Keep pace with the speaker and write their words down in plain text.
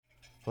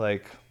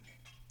Like,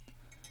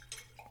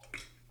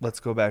 let's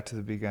go back to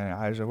the beginning.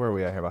 Where are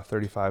we at here? About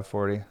 35,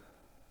 40?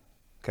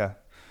 Okay.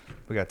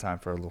 We got time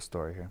for a little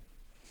story here.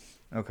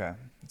 Okay.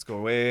 Let's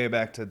go way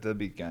back to the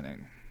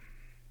beginning.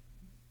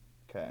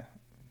 Okay.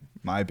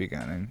 My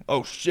beginning.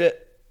 Oh,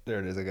 shit. There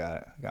it is. I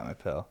got it. I got my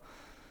pill.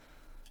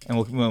 And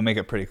we'll make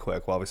it pretty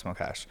quick while we smoke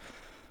hash.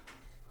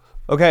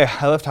 Okay,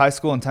 I left high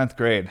school in 10th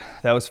grade.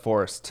 That was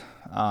forced.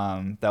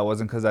 That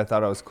wasn't because I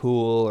thought I was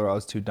cool or I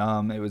was too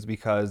dumb. It was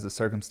because the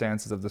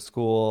circumstances of the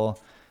school,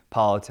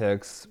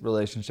 politics,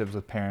 relationships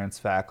with parents,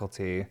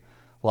 faculty,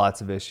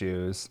 lots of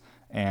issues,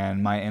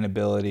 and my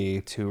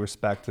inability to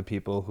respect the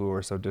people who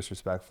were so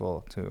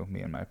disrespectful to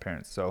me and my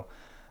parents. So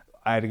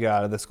I had to get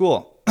out of the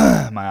school.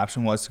 My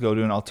option was to go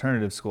to an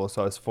alternative school,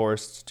 so I was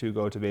forced to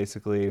go to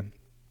basically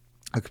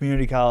a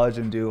community college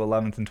and do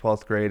 11th and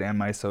 12th grade and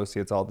my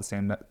associates all at the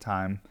same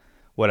time,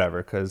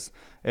 whatever, because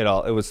it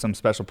was some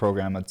special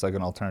program that's like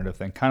an alternative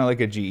thing, kind of like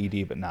a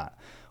GED, but not,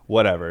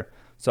 whatever.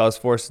 So I was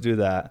forced to do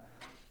that.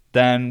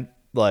 Then,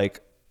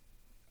 like,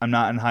 I'm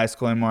not in high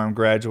school anymore. I'm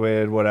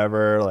graduated,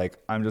 whatever. Like,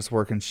 I'm just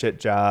working shit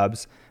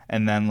jobs.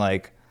 And then,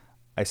 like,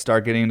 I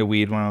start getting into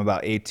weed when I'm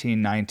about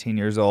 18, 19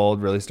 years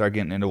old, really start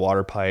getting into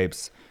water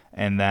pipes.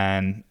 And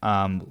then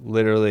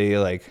literally,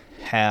 like,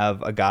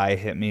 have a guy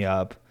hit me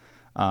up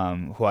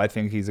who I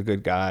think he's a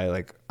good guy.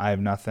 Like, I have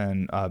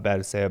nothing bad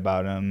to say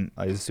about him.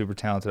 He's a super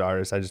talented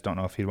artist. I just don't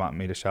know if he'd want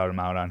me to shout him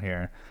out on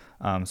here.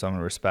 So I'm going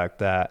to respect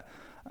that.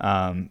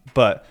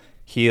 But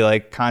he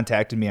like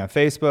contacted me on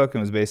Facebook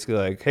and was basically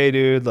like, hey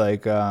dude,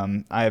 like,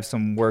 I have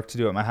some work to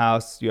do at my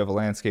house. You have a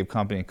landscape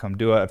company, come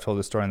do it. I've told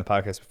this story on the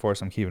podcast before,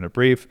 so I'm keeping it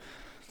brief.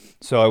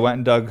 So I went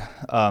and dug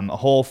a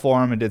hole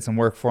for him and did some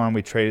work for him.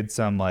 We traded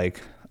some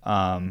like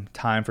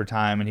time for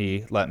time, and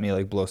he let me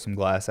like blow some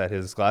glass at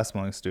his glass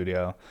blowing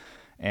studio.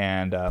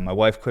 And my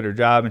wife quit her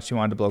job and she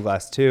wanted to blow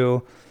glass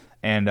too.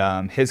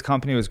 And his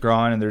company was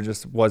growing and there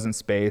just wasn't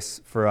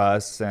space for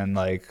us and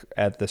like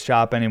at the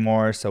shop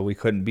anymore, so we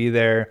couldn't be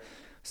there.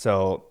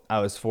 So I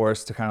was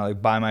forced to kind of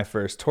like buy my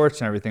first torch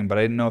and everything, but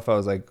I didn't know if I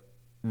was like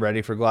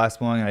ready for glass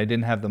blowing and I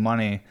didn't have the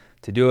money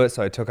to do it.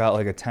 So I took out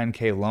like a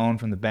 10K loan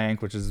from the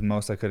bank, which is the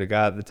most I could have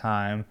got at the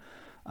time.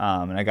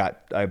 And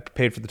I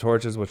paid for the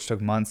torches, which took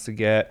months to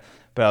get,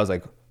 but I was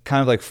like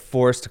kind of like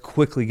forced to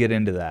quickly get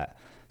into that.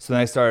 So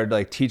then I started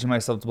like teaching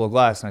myself to blow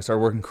glass and I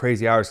started working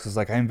crazy hours because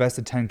like I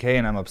invested 10K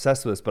and I'm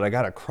obsessed with this, but I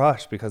got a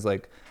crush because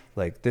like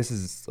this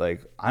is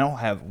like, I don't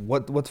have,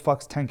 what the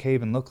fuck's 10K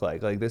even look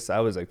like? Like this, I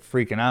was like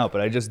freaking out, but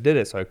I just did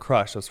it. So I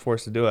crushed, I was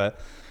forced to do it.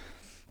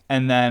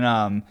 And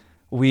then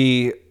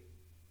we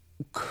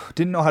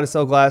didn't know how to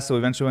sell glass, so we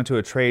eventually went to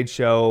a trade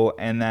show,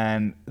 and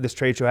then this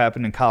trade show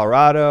happened in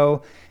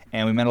Colorado,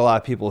 and we met a lot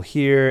of people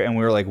here, and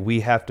we were like, we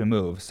have to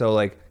move. So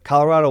like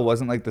Colorado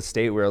wasn't like the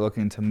state we were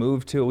looking to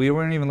move to. We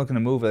weren't even looking to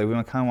move. Like we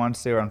kind of wanted to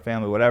stay around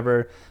family,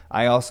 whatever.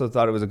 I also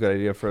thought it was a good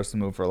idea for us to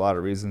move for a lot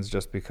of reasons,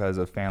 just because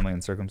of family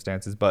and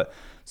circumstances. But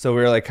so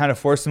we were like kind of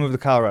forced to move to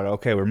Colorado.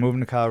 Okay, we're moving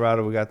to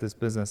Colorado. We got this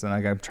business, and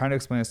like I'm trying to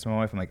explain this to my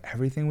wife. I'm like,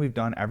 everything we've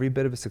done, every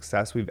bit of a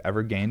success we've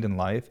ever gained in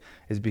life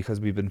is because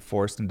we've been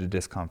forced into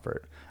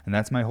discomfort. And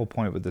that's my whole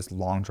point with this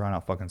long drawn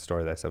out fucking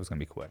story that I said was gonna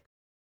be quick.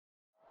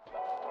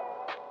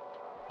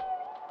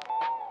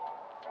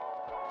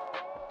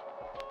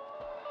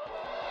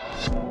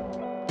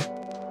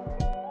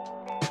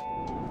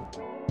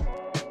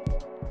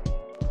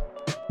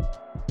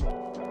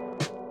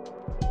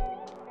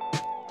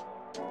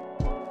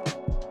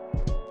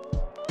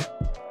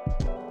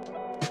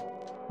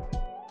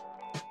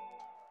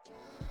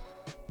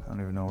 I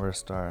don't even know where to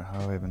start. How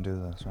do we even do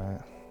this, right?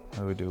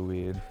 How do we do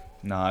weed?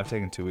 No, I've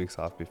taken 2 weeks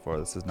off before.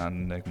 This is not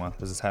an enigma.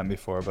 This has happened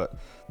before, but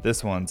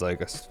this one's like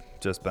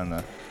just been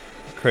the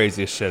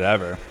craziest shit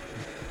ever.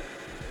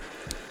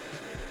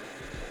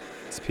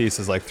 This piece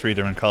is like 3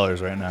 different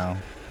colors right now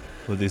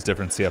with these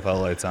different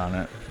CFL lights on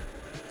it.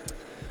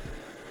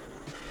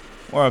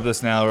 Warm up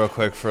this now real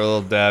quick for a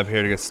little dab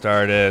here to get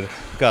started.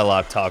 Got a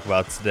lot to talk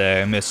about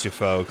today. I missed you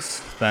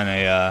folks. It's been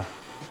a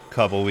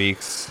couple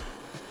weeks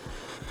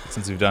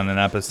since we've done an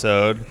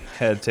episode.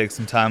 Had to take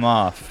some time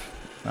off.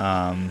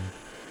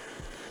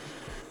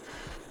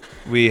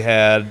 We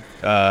had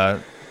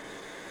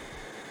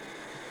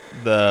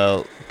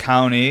the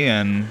county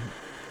and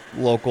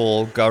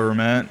local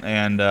government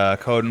and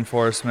code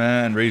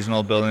enforcement and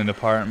regional building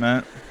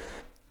department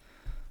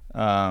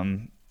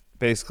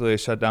basically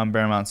shut down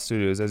Bearmount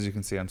Studios. As you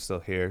can see, I'm still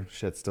here.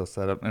 Shit's still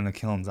set up and the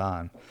kiln's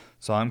on.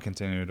 So I'm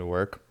continuing to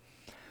work.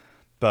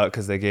 But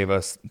because they gave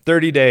us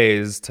 30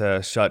 days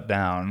to shut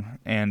down.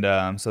 And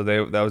so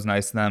that was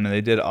nice to them. And they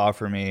did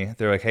offer me,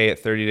 they're like, hey, at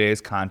 30 days,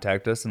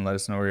 contact us and let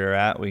us know where you're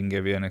at. We can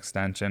give you an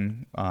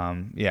extension.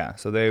 Yeah.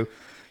 So they,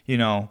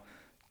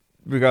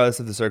 regardless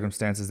of the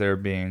circumstances, they were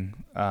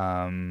being,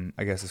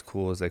 I guess, as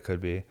cool as they could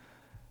be.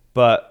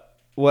 But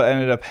what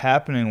ended up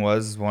happening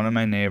was one of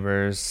my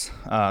neighbors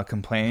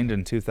complained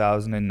in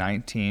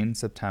 2019,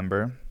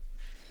 September,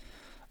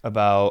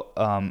 about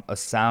a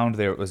sound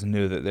that was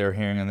new that they were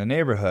hearing in the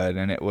neighborhood,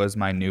 and it was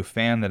my new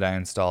fan that I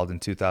installed in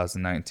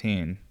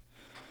 2019.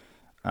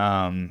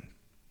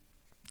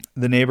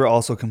 the neighbor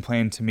also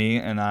complained to me,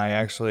 and I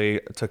actually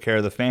took care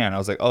of the fan. I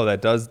was like, oh,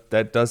 that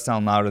does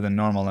sound louder than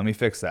normal. Let me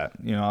fix that.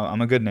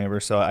 I'm a good neighbor,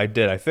 so I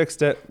did. I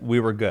fixed it. We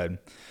were good.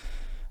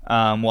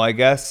 Well, I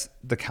guess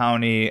the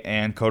county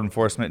and code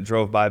enforcement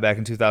drove by back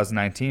in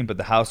 2019, but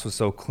the house was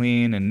so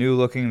clean and new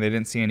looking, they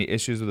didn't see any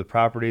issues with the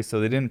property, so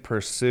they didn't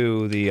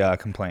pursue the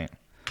complaint.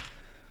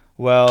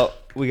 Well,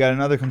 we got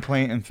another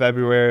complaint in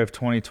February of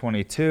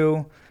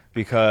 2022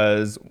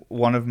 because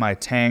one of my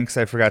tanks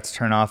I forgot to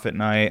turn off at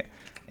night,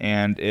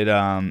 and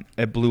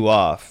it blew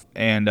off.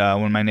 And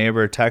when my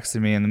neighbor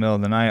texted me in the middle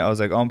of the night, I was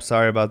like, oh, I'm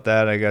sorry about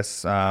that. I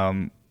guess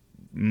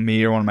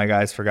me or one of my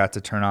guys forgot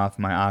to turn off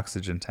my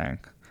oxygen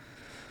tank.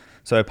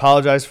 So I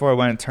apologized for it,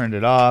 went and turned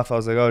it off. I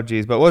was like, oh,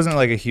 geez. But it wasn't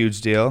like a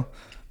huge deal.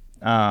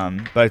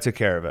 But I took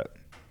care of it.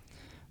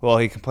 Well,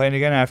 he complained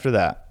again after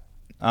that.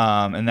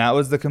 And that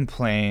was the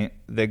complaint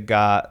that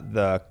got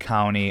the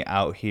county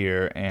out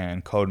here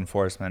and code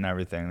enforcement and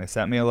everything. They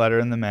sent me a letter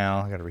in the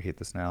mail. I got to reheat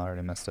this now. I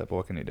already messed up. But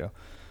what can you do?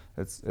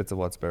 It's a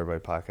What's Bear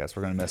Bite podcast.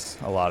 We're going to miss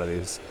a lot of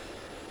these.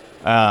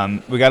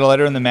 We got a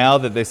letter in the mail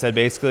that they said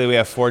basically we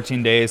have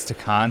 14 days to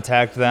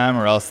contact them,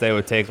 or else they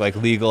would take like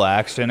legal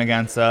action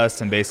against us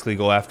and basically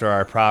go after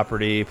our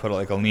property, put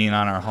like a lien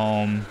on our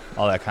home,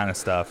 all that kind of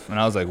stuff. And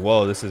I was like,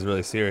 whoa, this is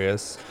really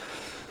serious.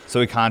 So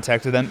we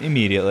contacted them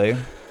immediately,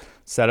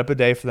 set up a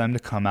day for them to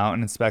come out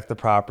and inspect the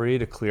property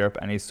to clear up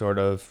any sort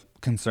of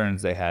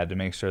concerns they had to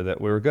make sure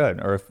that we were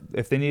good. Or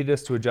if they needed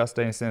us to adjust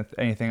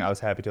anything, I was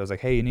happy to. I was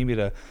like, hey, you need me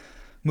to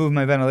move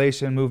my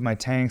ventilation, move my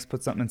tanks,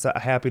 put something inside,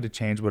 happy to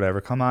change whatever.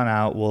 Come on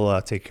out.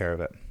 We'll take care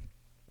of it.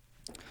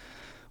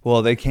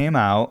 Well, they came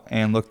out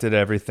and looked at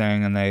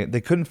everything, and they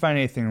couldn't find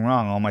anything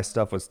wrong. All my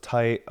stuff was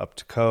tight, up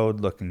to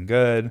code, looking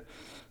good.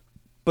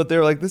 But they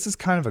were like, this is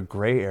kind of a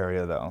gray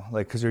area, though,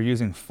 like because you're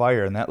using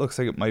fire, and that looks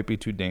like it might be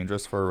too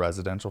dangerous for a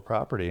residential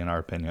property, in our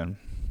opinion.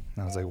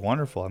 And I was like,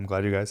 wonderful. I'm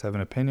glad you guys have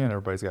an opinion.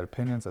 Everybody's got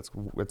opinions.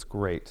 That's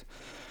great.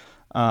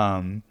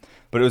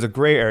 But it was a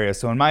gray area.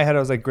 So in my head, I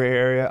was like, gray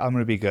area, I'm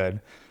going to be good.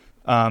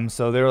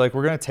 So they were like,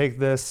 we're going to take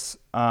this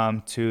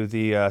to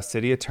the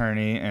city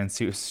attorney and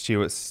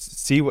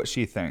see what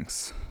she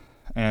thinks.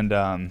 And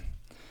let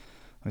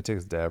me take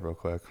this dab real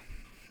quick.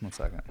 1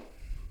 second.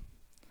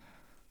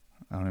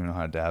 I don't even know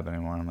how to dab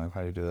anymore. I'm like,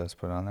 how do you do this?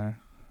 Put it on there.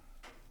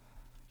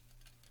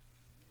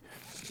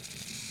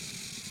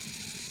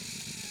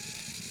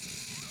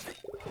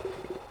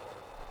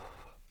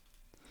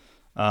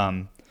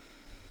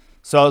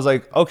 So I was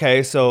like,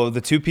 okay, so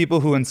the two people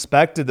who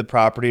inspected the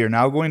property are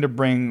now going to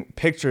bring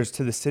pictures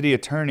to the city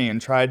attorney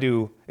and try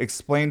to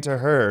explain to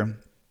her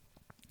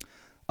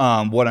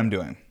what I'm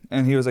doing.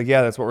 And he was like,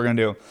 yeah, that's what we're going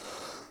to do.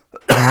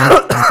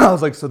 I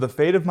was like, so the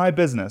fate of my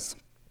business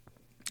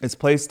is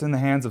placed in the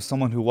hands of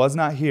someone who was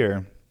not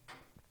here,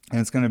 and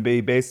it's going to be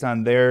based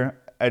on their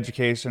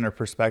education or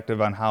perspective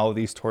on how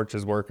these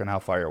torches work and how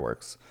fire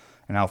works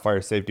and how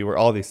fire safety works,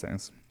 all these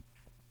things.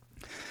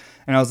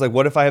 And I was like,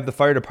 what if I have the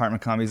fire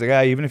department come? He's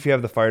like, even if you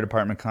have the fire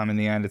department come, in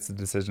the end, it's the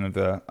decision of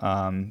the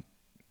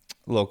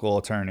local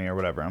attorney or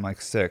whatever. I'm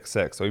like, sick.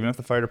 So even if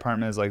the fire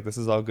department is like, this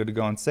is all good to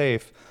go and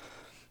safe,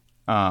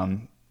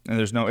 and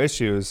there's no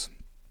issues,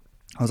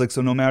 I was like,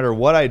 so no matter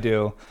what I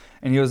do.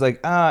 And he was like,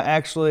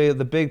 actually,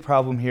 the big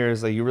problem here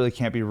is like you really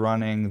can't be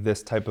running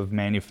this type of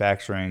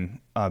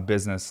manufacturing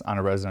business on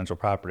a residential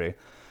property.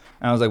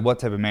 And I was like, what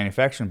type of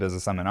manufacturing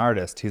business? I'm an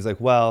artist. He's like,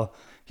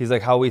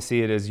 how we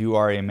see it is you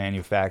are a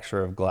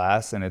manufacturer of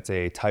glass, and it's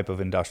a type of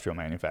industrial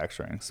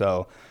manufacturing.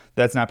 So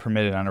that's not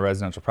permitted on a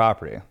residential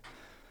property.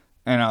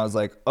 And I was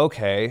like,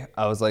 okay.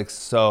 I was like,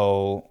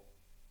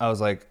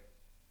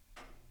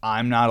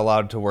 I'm not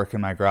allowed to work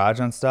in my garage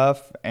on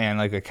stuff. And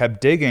like I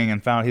kept digging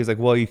and found, he's like,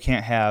 well, you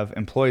can't have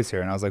employees here.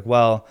 And I was like,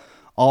 well,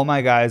 all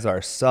my guys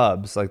are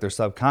subs, like they're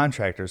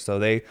subcontractors. So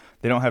they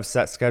don't have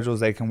set schedules.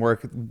 They can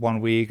work 1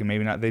 week and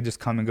maybe not. They just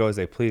come and go as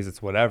they please.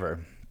 It's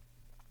whatever.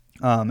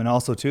 And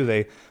also too,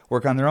 they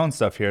work on their own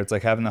stuff here. It's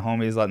like having the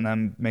homies, letting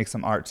them make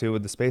some art too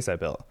with the space I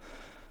built.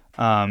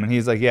 And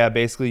he's like, yeah,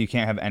 basically you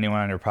can't have anyone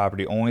on your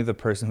property. Only the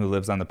person who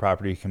lives on the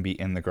property can be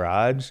in the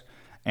garage.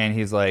 And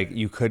he's like,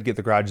 you could get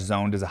the garage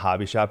zoned as a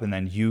hobby shop, and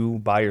then you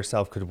by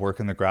yourself could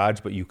work in the garage,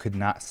 but you could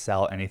not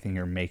sell anything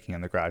you're making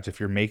in the garage. If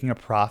you're making a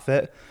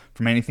profit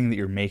from anything that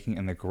you're making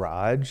in the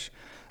garage,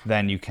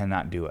 then you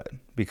cannot do it,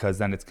 because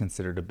then it's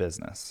considered a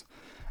business.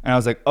 And I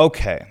was like,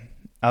 okay.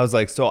 I was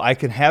like, so I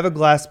can have a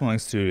glassblowing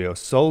studio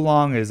so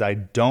long as I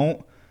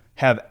don't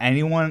have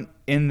anyone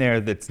in there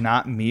that's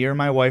not me or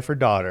my wife or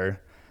daughter,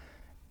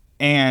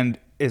 and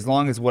as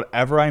long as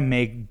whatever I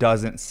make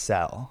doesn't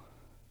sell.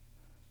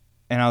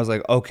 And I was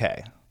like,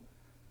 okay,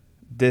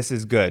 this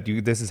is good.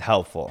 This is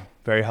helpful.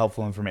 Very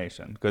helpful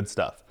information. Good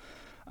stuff.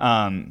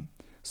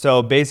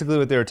 So basically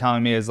what they were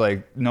telling me is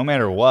like, no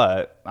matter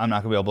what, I'm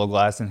not going to be able to blow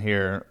glass in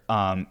here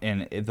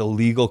in the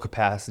legal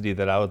capacity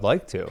that I would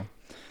like to.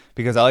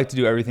 Because I like to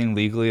do everything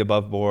legally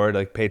above board,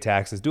 like pay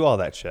taxes, do all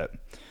that shit.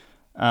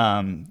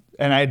 And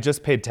I had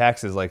just paid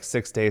taxes like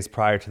 6 days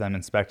prior to them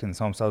inspecting this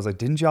home. So I was like,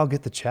 didn't y'all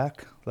get the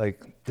check?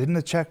 Like, didn't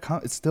the check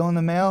come? It's still in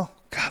the mail?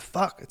 God,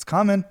 fuck, it's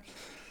coming.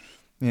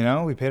 You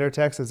know, we paid our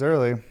taxes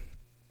early.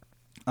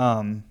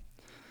 Um,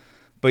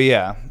 but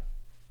yeah,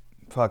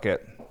 fuck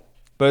it.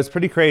 But it's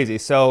pretty crazy.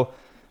 So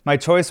my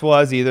choice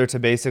was either to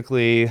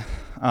basically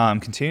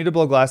continue to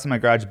blow glass in my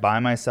garage by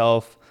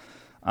myself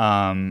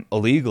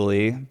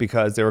illegally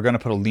because they were going to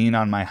put a lien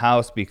on my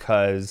house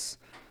because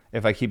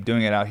if I keep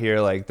doing it out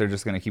here, like they're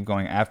just going to keep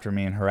going after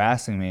me and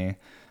harassing me.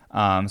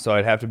 So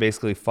I'd have to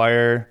basically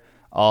fire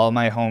all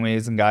my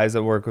homies and guys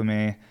that work with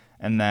me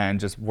and then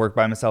just work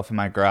by myself in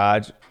my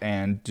garage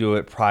and do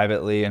it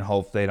privately and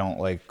hope they don't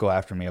like go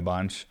after me a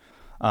bunch.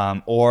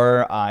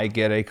 Or I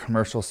get a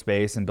commercial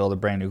space and build a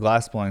brand new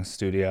glassblowing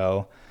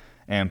studio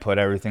and put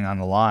everything on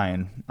the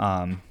line.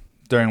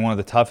 During one of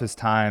the toughest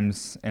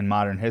times in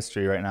modern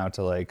history right now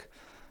to like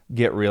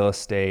get real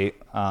estate,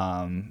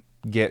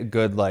 get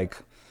good, like,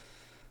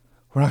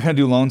 we're not going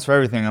to do loans for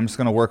everything. I'm just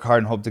going to work hard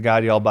and hope to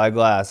God y'all buy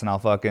glass and I'll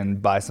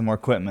fucking buy some more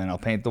equipment. I'll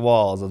paint the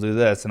walls. I'll do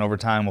this. And over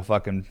time, we'll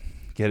fucking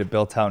get it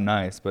built out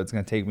nice. But it's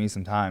going to take me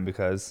some time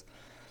because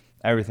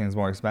everything's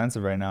more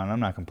expensive right now. And I'm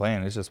not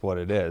complaining. It's just what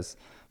it is.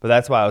 But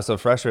that's why I was so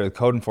frustrated with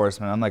code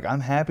enforcement. I'm like,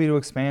 I'm happy to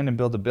expand and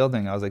build a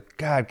building. I was like,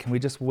 God, can we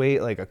just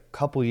wait like a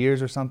couple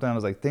years or something? I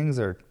was like, things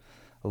are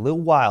a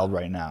little wild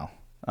right now.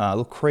 A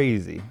little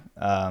crazy.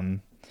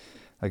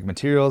 Like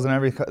materials and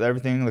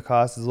everything, the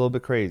cost is a little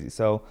bit crazy.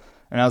 So,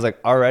 and I was like,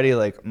 already,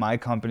 like, my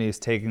company is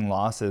taking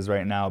losses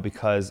right now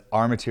because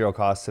our material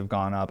costs have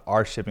gone up,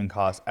 our shipping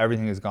costs,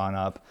 everything has gone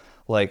up.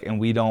 Like, and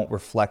we don't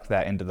reflect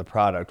that into the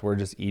product. We're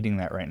just eating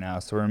that right now.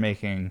 So we're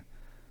making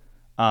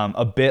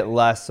a bit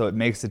less. So it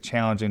makes it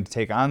challenging to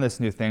take on this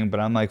new thing.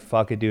 But I'm like,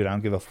 fuck it, dude. I don't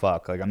give a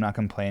fuck. Like, I'm not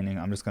complaining.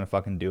 I'm just going to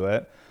fucking do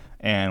it.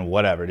 And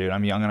whatever, dude.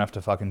 I'm young enough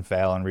to fucking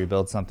fail and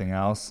rebuild something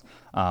else.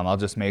 I'll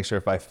just make sure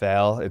if I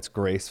fail, it's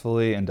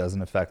gracefully and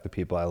doesn't affect the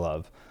people I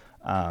love.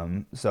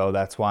 So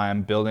that's why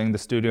I'm building the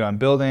studio I'm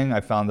building.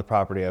 I found the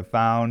property I've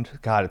found.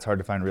 God, it's hard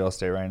to find real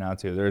estate right now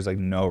too. There's like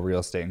no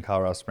real estate in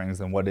Colorado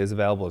Springs, and what is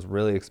available is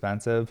really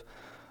expensive.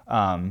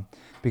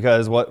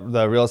 Because what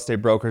the real estate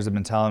brokers have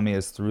been telling me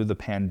is through the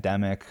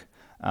pandemic,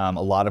 a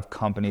lot of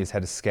companies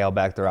had to scale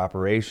back their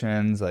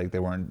operations. Like they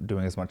weren't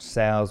doing as much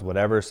sales,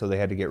 whatever. So they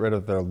had to get rid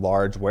of their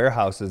large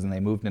warehouses and they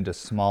moved into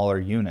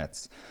smaller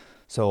units.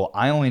 So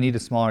I only need a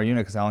smaller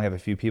unit because I only have a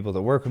few people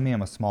that work with me.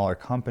 I'm a smaller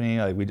company.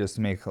 Like we just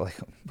make like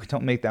we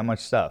don't make that much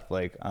stuff.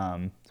 Like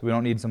so we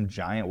don't need some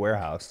giant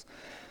warehouse.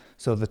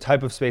 So the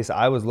type of space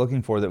I was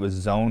looking for that was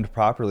zoned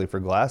properly for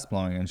glass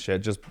blowing and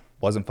shit just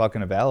wasn't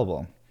fucking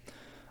available.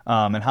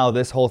 And how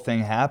this whole thing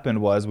happened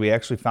was we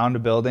actually found a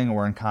building and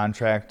we're in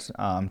contract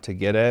to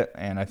get it.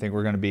 And I think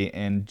we're going to be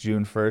in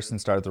June 1st and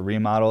start the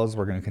remodels.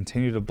 We're going to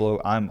continue to blow.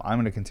 I'm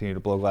going to continue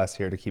to blow glass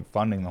here to keep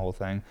funding the whole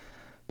thing.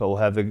 But we'll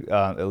have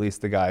the at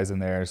least the guys in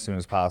there as soon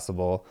as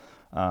possible,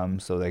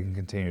 so they can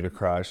continue to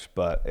crush.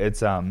 But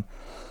it's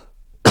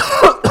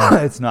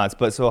it's nuts.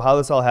 But so how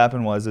this all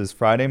happened is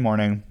Friday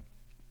morning,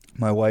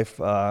 my wife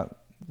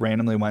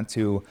randomly went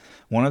to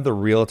one of the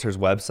realtors'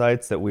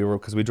 websites that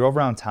because we drove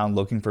around town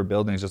looking for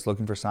buildings, just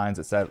looking for signs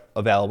that said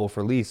available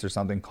for lease or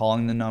something,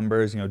 calling the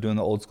numbers, doing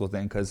the old school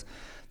thing because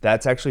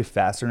that's actually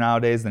faster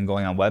nowadays than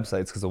going on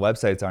websites because the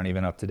websites aren't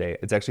even up to date.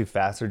 It's actually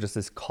faster just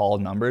to call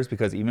numbers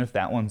because even if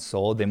that one's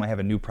sold, they might have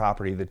a new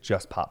property that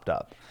just popped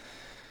up.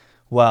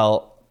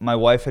 Well, my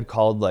wife had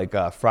called like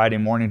Friday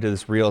morning to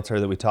this realtor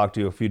that we talked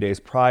to a few days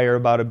prior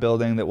about a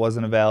building that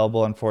wasn't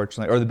available,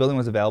 unfortunately. Or the building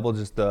was available,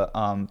 just the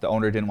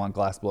owner didn't want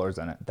glass blowers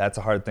in it. That's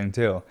a hard thing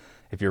too.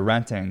 If you're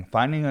renting,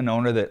 finding an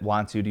owner that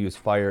wants you to use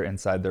fire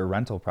inside their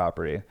rental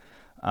property,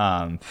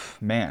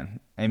 man,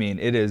 I mean,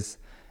 it is...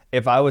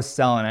 If I was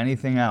selling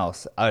anything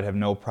else, I would have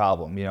no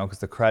problem, because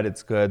the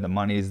credit's good, the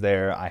money's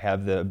there, I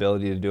have the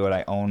ability to do it,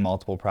 I own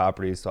multiple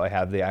properties, so I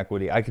have the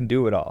equity. I can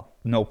do it all,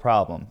 no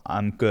problem.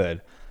 I'm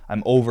good.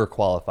 I'm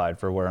overqualified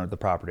for where the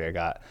property I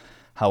got.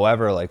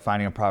 However, like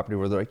finding a property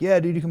where they're like, yeah,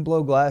 dude, you can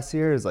blow glass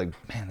here is like,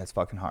 man, that's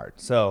fucking hard.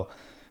 So,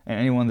 and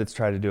anyone that's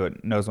tried to do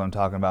it knows what I'm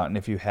talking about. And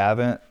if you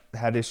haven't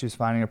had issues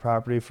finding a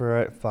property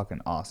for it, fucking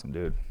awesome,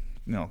 dude.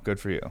 Good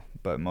for you.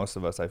 But most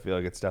of us, I feel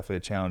like it's definitely a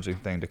challenging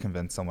thing to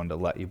convince someone to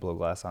let you blow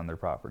glass on their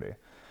property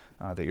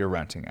that you're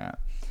renting at.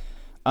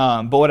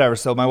 But whatever.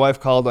 So my wife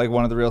called like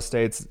one of the real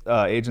estate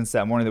agents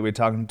that morning that we were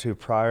talking to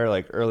prior,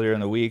 like earlier in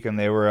the week, and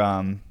they were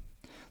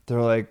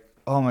like,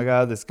 oh my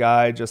God, this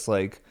guy just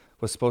like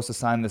was supposed to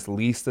sign this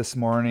lease this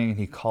morning, and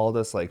he called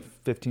us like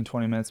 15,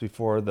 20 minutes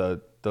before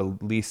the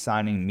lease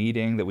signing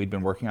meeting that we'd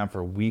been working on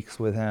for weeks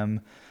with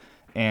him.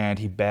 And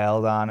he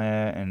bailed on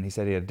it, and he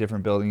said he had a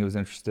different building he was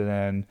interested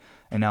in.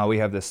 And now we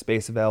have this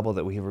space available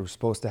that we were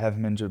supposed to have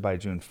him in by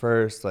June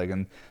 1st.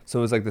 And so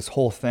it was like this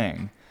whole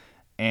thing.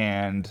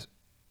 And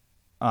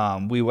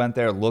we went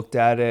there, looked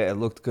at it. It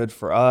looked good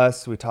for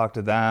us. We talked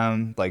to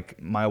them.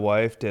 Like my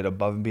wife did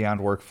above and beyond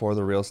work for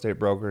the real estate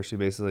broker. She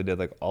basically did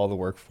like all the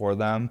work for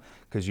them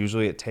because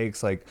usually it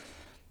takes like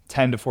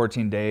 10 to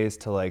 14 days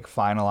to like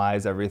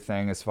finalize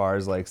everything as far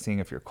as like seeing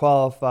if you're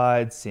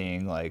qualified,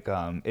 seeing like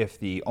if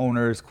the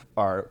owners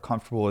are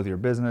comfortable with your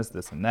business,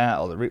 this and that,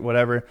 all the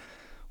whatever.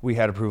 we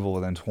had approval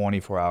within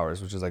 24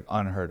 hours, which is like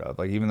unheard of.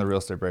 Like even the real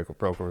estate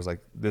broker was like,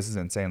 this is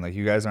insane. Like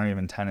you guys aren't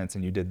even tenants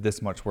and you did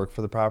this much work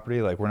for the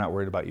property. Like we're not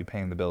worried about you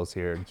paying the bills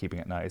here and keeping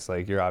it nice.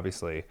 Like you're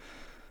obviously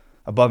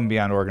above and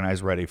beyond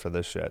organized, ready for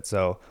this shit.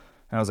 So,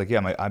 and I was like,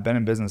 yeah, I've been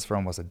in business for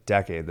almost a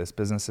decade. This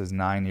business is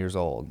 9 years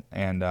old.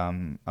 And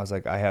I was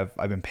like, I've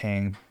been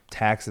paying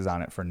taxes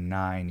on it for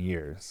 9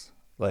 years.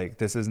 Like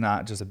this is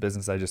not just a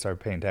business I just started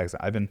paying taxes.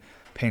 I've been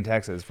paying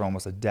taxes for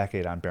almost a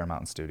decade on Bear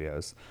Mountain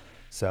Studios.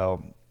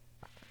 So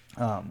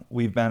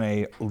we've been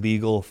a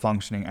legal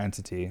functioning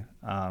entity,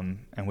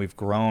 and we've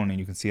grown, and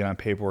you can see it on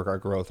paperwork, our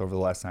growth over the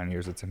last 9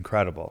 years. It's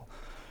incredible.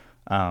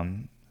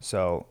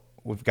 So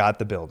we've got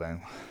the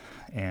building,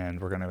 and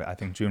we're going to, I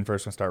think June 1st, we're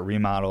going to start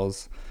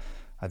remodels.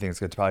 I think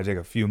it's going to probably take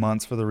a few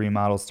months for the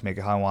remodels to make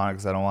it how I want it,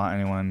 because I don't want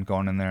anyone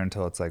going in there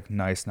until it's like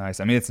nice.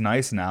 I mean, it's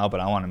nice now,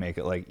 but I want to make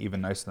it like even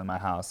nicer than my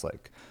house,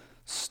 like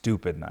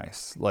stupid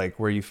nice, like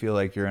where you feel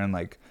like you're in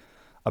like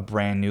a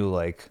brand new,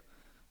 like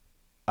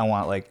I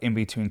want like in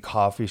between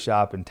coffee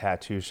shop and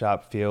tattoo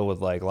shop feel with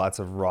like lots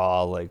of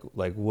raw like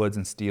woods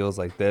and steels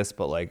like this,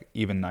 but like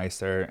even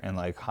nicer, and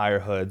like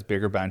higher hoods,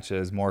 bigger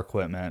benches, more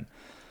equipment.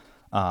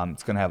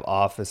 It's going to have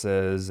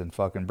offices and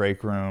fucking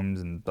break rooms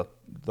and the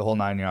whole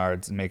 9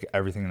 yards, and make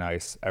everything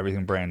nice,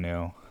 everything brand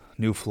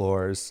new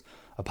floors,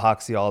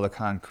 epoxy all the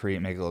concrete,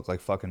 make it look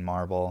like fucking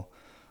marble,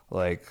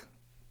 like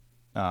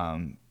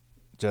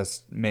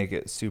just make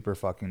it super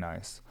fucking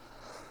nice.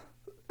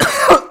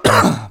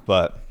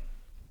 But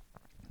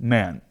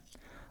man,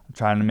 I'm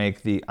trying to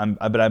make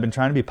but I've been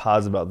trying to be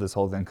positive about this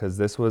whole thing, because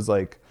this was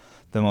like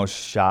the most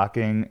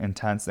shocking,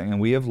 intense thing.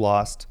 And we have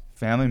lost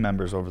family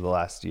members over the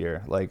last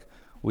year. Like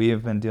we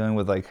have been dealing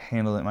with like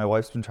my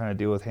wife's been trying to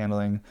deal with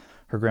handling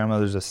her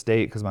grandmother's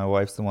estate, because my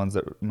wife is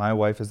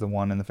the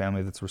one in the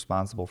family that's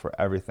responsible for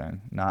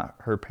everything, not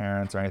her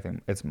parents or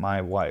anything. It's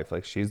my wife.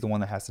 Like she's the one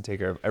that has to take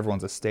care of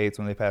everyone's estates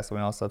when they pass away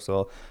and all stuff.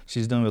 So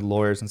she's dealing with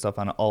lawyers and stuff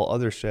on all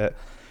other shit.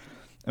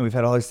 And we've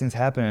had all these things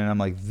happen, and I'm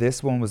like,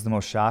 this one was the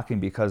most shocking,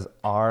 because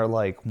our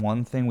like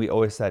one thing we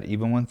always said,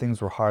 even when things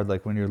were hard,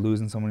 like when you're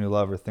losing someone you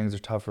love or things are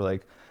tough, we're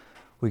like,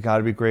 we got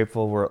to be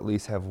grateful we're at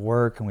least have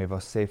work and we have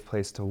a safe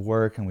place to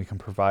work and we can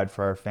provide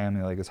for our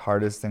family. Like as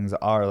hard as things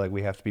are, like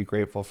we have to be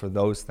grateful for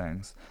those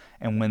things.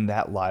 And when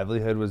that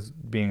livelihood was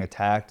being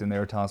attacked and they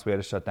were telling us we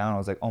had to shut down, I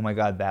was like, oh my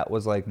God, that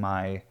was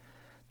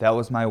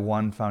my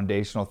one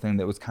foundational thing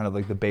that was kind of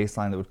like the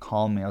baseline that would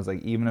calm me. I was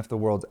like, even if the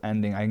world's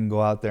ending, I can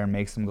go out there and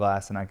make some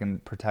glass and I can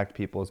protect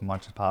people as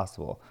much as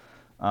possible.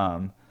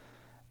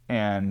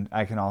 And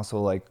I can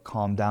also like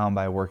calm down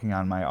by working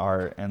on my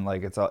art, and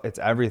like it's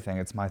everything.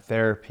 It's my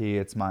therapy.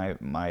 It's my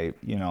my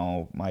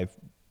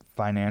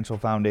financial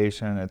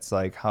foundation. It's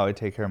like how I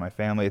take care of my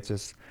family. It's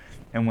just,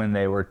 and when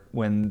they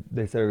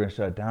said they were gonna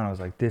shut it down, I was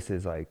like, this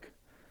is like,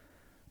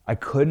 I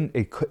just couldn't,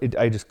 it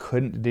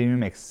didn't even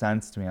make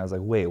sense to me. I was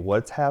like, wait,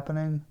 what's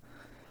happening?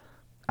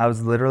 I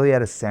was literally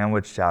at a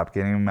sandwich shop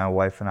getting my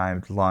wife and I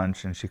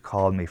lunch, and she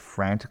called me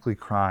frantically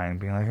crying,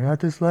 being like, I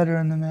got this letter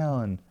in the mail,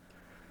 and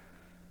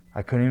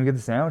I couldn't even get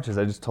the sandwiches.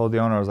 I just told the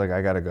owner, I was like,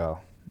 I gotta go.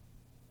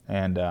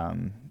 And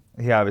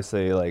he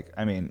obviously, like,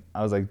 I mean,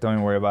 I was like, don't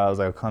even worry about it. I was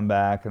like, I'll come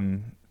back,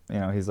 and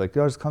he's like,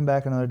 yo, just come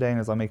back another day, and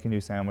I'll make you new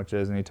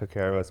sandwiches, and he took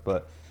care of us.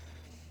 But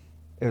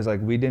it was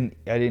like I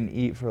didn't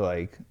eat for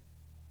like,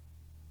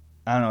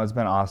 I don't know, it's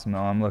been awesome though.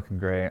 I'm looking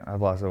great.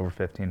 I've lost over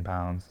 15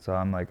 pounds. So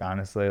I'm like,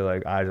 honestly,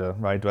 like, do I look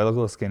a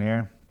little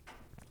skinnier?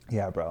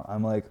 Yeah, bro.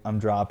 I'm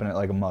dropping it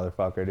like a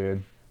motherfucker,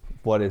 dude.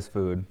 What is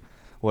food?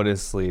 What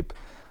is sleep?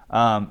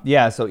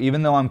 Yeah, so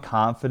even though I'm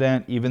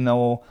confident, even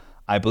though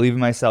I believe in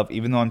myself,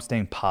 even though I'm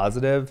staying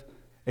positive,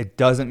 it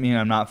doesn't mean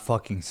I'm not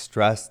fucking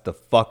stressed the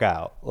fuck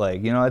out.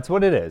 Like, it's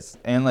what it is.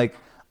 And like,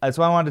 that's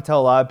why I wanted to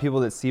tell a lot of people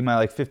that see my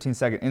like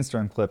 15-second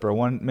Instagram clip or a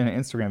 1-minute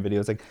Instagram video.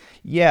 It's like,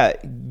 yeah,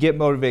 get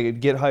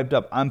motivated, get hyped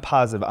up. I'm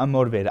positive, I'm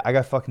motivated. I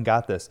fucking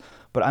got this.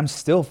 But I'm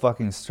still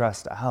fucking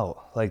stressed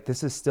out. Like,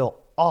 this is still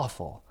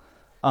awful.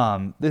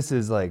 This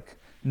is like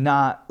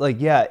not like,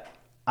 yeah,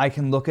 I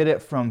can look at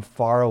it from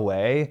far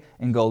away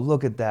and go,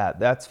 look at that.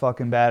 That's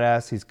fucking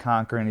badass. He's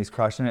conquering, he's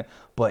crushing it.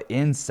 But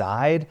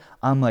inside,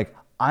 I'm like,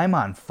 I'm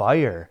on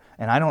fire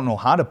and I don't know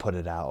how to put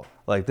it out.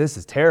 Like, this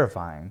is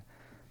terrifying.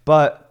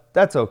 But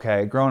that's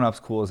okay. Growing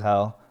up's cool as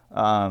hell.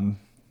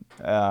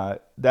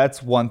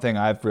 That's one thing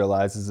I've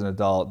realized as an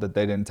adult that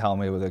they didn't tell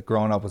me, with it.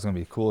 Growing up was going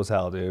to be cool as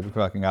hell, dude. We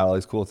fucking got all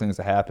these cool things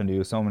that happen to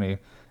you. So many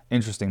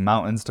interesting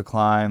mountains to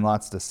climb,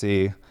 lots to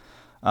see.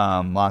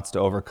 Lots to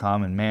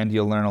overcome, and man,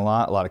 you'll learn a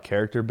lot of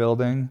character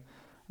building.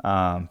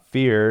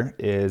 Fear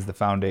is the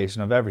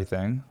foundation of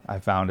everything I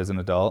found as an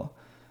adult,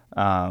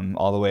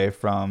 all the way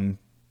from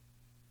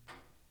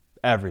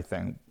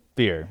everything.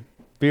 Fear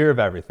of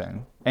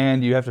everything.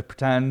 And you have to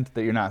pretend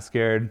that you're not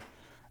scared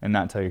and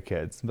not tell your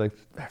kids. Be like,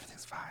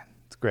 everything's fine,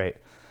 it's great.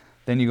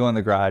 Then you go in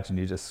the garage and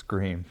you just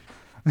scream.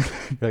 You're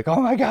like,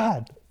 oh my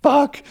God,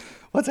 fuck,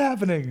 what's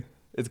happening?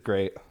 It's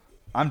great.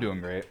 I'm doing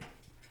great.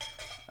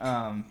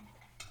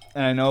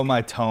 And I know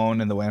my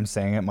tone and the way I'm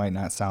saying it might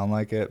not sound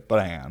like it, but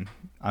I am.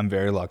 I'm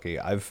very lucky.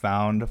 I've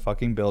found a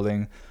fucking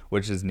building,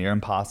 which is near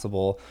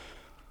impossible,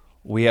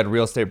 we had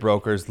real estate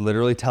brokers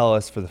literally tell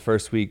us for the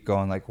first week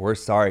going like, we're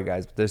sorry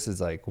guys, but this is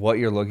like what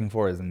you're looking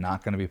for is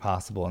not going to be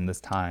possible in this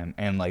time.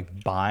 And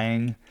like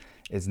buying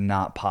is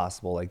not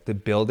possible. Like the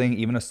building,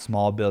 even a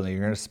small building,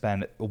 you're going to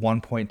spend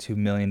 $1.2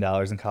 million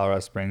in Colorado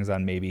Springs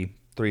on maybe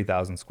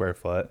 3,000 square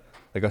foot,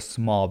 like a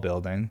small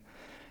building.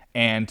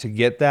 And to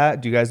get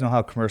that, do you guys know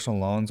how commercial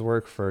loans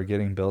work for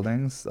getting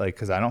buildings? Like,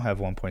 because I don't have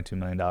 $1.2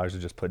 million to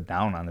just put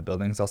down on the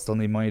buildings. I'll still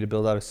need money to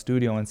build out a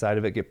studio inside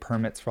of it, get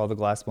permits for all the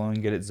glass blowing,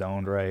 get it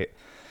zoned right.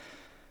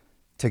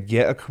 To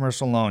get a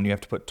commercial loan, you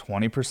have to put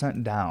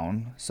 20%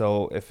 down.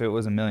 So if it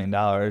was $1 million,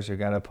 you're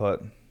going to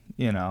put,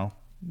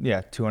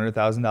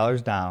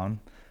 $200,000 down.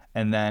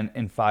 And then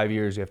in 5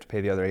 years, you have to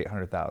pay the other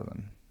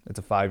 $800,000. It's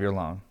a 5-year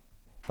loan.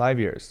 5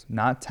 years,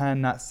 not 10,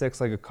 not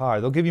 6 like a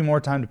car. They'll give you more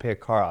time to pay a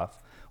car off.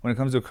 When it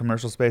comes to a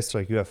commercial space, it's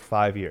like you have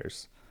 5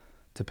 years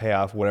to pay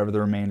off whatever the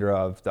remainder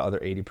of the other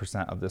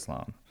 80% of this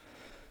loan.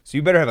 So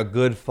you better have a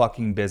good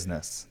fucking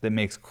business that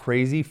makes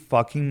crazy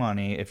fucking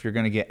money if you're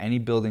going to get any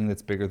building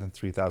that's bigger than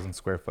 3,000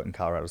 square foot in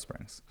Colorado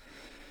Springs.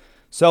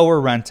 So we're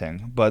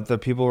renting, but the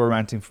people we're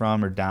renting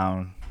from are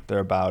down. They're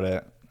about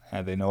it,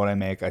 and they know what I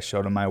make. I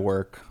showed them my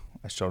work.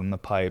 I showed them the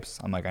pipes.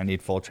 I'm like, I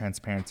need full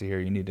transparency here.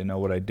 You need to know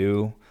what I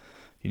do.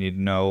 You need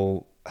to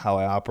know how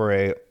I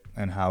operate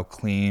and how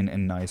clean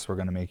and nice we're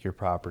going to make your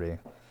property.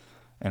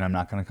 And I'm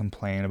not going to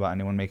complain about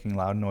anyone making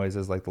loud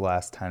noises like the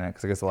last tenant,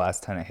 because I guess the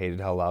last tenant hated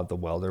how loud the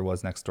welder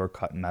was next door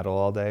cutting metal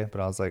all day. But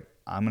I was like,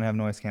 I'm going to have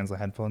noise canceling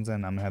headphones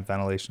in. I'm going to have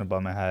ventilation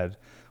above my head,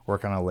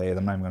 work on a lathe.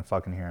 I'm not even going to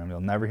fucking hear them.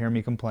 You'll never hear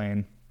me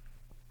complain.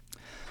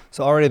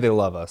 So already they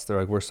love us. They're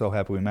like, we're so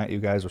happy we met you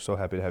guys. We're so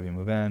happy to have you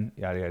move in,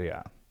 yada, yada,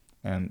 yada.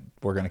 And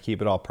we're going to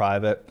keep it all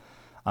private.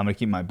 I'm going to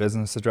keep my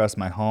business address,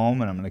 my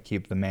home, and I'm going to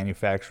keep the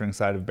manufacturing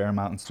side of Bear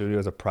Mountain Studio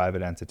as a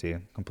private entity,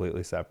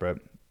 completely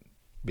separate,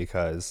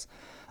 because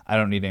I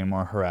don't need any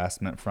more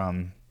harassment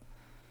from,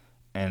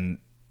 and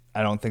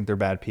I don't think they're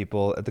bad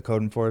people at the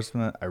code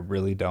enforcement. I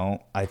really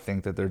don't. I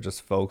think that they're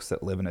just folks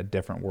that live in a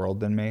different world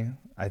than me.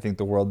 I think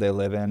the world they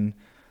live in,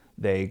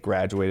 they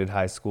graduated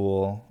high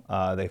school.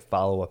 They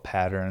follow a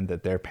pattern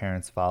that their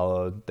parents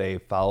followed. They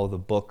follow the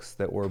books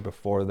that were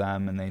before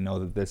them, and they know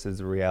that this is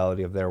the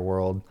reality of their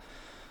world.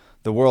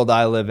 The world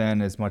I live in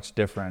is much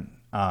different,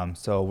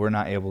 so we're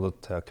not able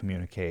to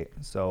communicate.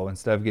 So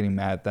instead of getting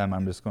mad at them,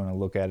 I'm just going to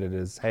look at it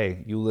as,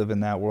 hey, you live in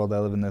that world, I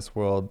live in this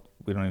world.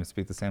 We don't even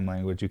speak the same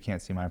language. You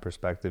can't see my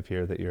perspective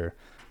here that you're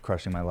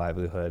crushing my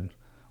livelihood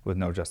with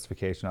no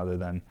justification other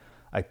than,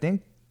 I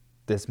think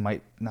this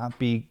might not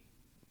be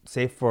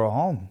safe for a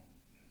home.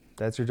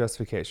 That's your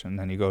justification.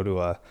 Then you go to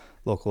a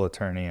local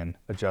attorney and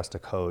adjust a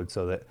code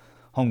so that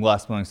home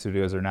glass blowing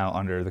studios are now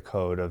under the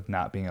code of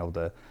not being able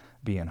to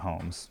be in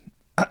homes.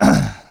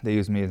 They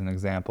use me as an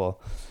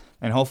example,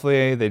 and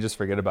hopefully they just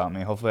forget about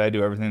me. Hopefully I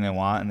do everything they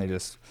want and they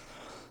just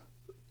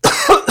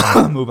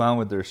move on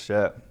with their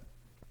shit.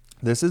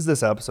 This is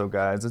this episode,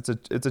 guys. It's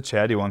a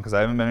chatty one because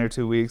I haven't been here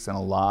 2 weeks and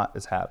a lot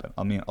has happened.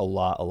 I mean, a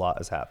lot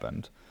has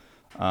happened.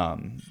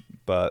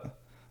 But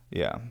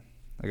yeah,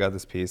 I got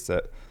this piece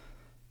that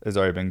has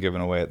already been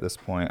given away at this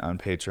point on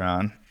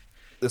Patreon.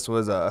 This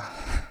was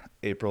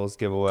April's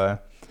giveaway.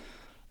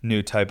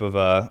 New type of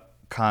a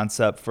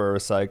concept for a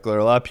recycler.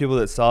 A lot of people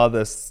that saw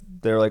this,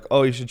 they're like,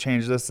 oh, you should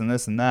change this and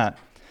this and that.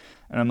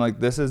 And I'm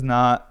like, this is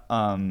not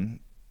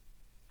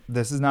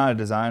a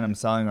design I'm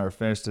selling or a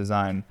finished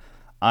design.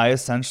 I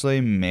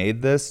essentially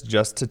made this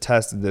just to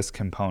test this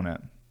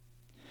component.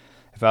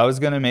 If I was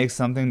going to make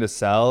something to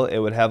sell, it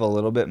would have a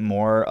little bit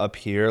more up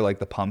here like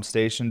the pump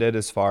station did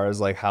as far as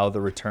like how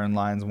the return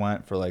lines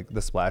went for like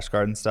the splash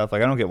guard and stuff.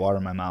 Like I don't get water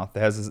in my mouth.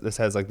 This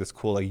has like this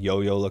cool like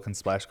yo-yo looking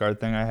splash guard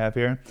thing I have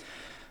here.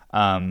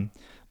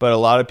 But a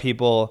lot of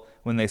people,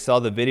 when they saw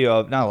the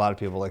video, not a lot of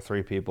people, like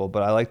 3 people,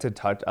 but I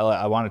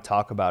want to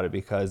talk about it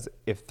because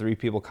if 3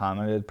 people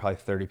commented, probably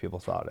 30 people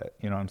thought it.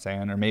 You know what I'm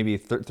saying? Or maybe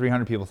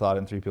 300 people thought it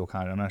and 3 people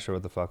commented. I'm not sure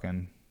what the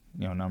fucking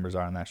numbers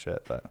are on that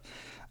shit. But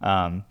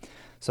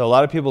so a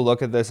lot of people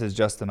look at this as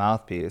just the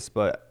mouthpiece,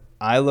 but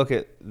I look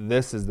at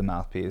this as the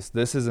mouthpiece.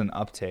 This is an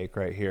uptake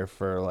right here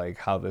for like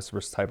how this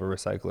type of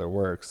recycler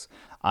works.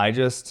 I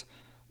just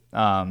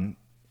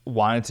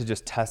wanted to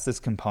just test this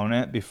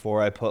component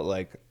before I put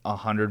like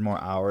 100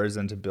 more hours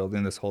into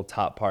building this whole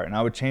top part. And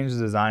I would change the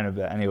design of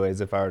it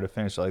anyways if I were to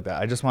finish it like that.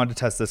 I just wanted to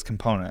test this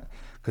component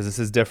because this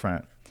is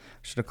different. I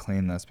should have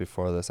cleaned this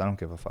before this. I don't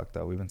give a fuck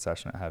though. We've been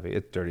sessioning it heavy.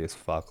 It's dirty as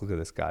fuck. Look at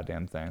this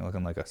goddamn thing.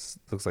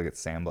 Looks like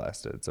it's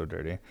sandblasted. It's so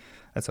dirty.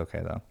 That's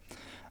okay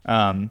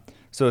though.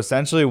 So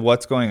essentially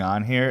what's going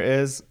on here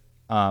is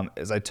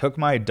I took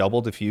my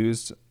double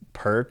diffused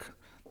perk.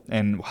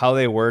 And how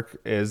they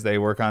work is they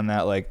work on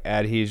that like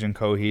adhesion,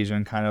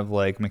 cohesion kind of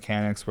like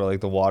mechanics where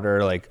like the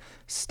water like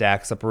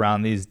stacks up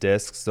around these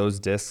discs. Those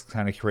discs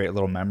kind of create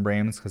little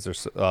membranes because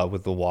they're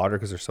with the water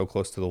because they're so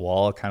close to the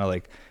wall. It kind of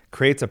like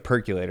creates a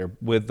percolator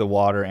with the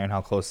water and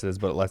how close it is,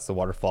 but it lets the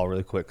water fall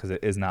really quick because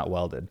it is not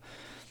welded.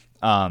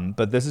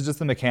 But this is just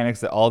the mechanics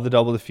that all the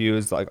double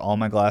diffused, like all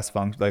my glass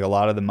function, like a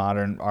lot of the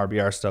modern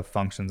RBR stuff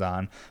functions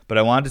on. But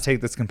I wanted to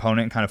take this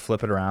component and kind of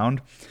flip it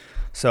around.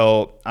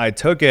 So I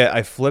took it,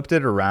 I flipped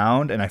it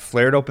around, and I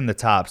flared open the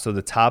top. So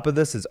the top of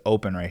this is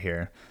open right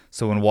here.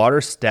 So when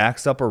water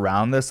stacks up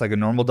around this, like a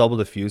normal double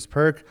diffuse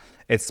perk,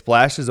 it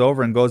splashes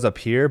over and goes up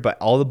here, but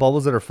all the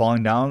bubbles that are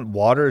falling down,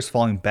 water is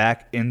falling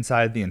back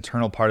inside the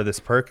internal part of this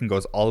perk and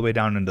goes all the way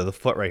down into the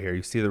foot right here.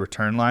 You see the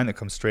return line that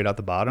comes straight out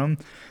the bottom.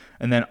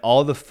 And then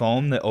all the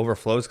foam that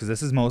overflows, because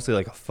this is mostly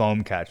like a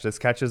foam catch. This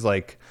catches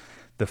like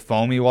the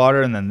foamy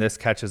water, and then this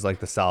catches like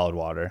the solid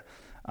water.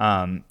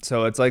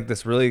 So it's like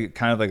this really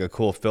kind of like a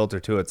cool filter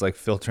too. It's like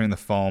filtering the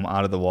foam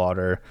out of the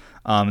water.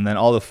 And then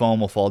all the foam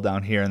will fall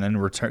down here and then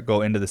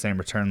go into the same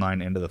return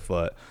line into the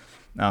foot.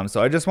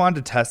 So I just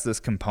wanted to test this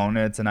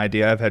component. It's an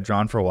idea I've had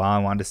drawn for a while.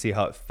 I wanted to see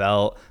how it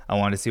felt. I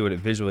wanted to see what it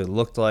visually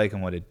looked like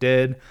and what it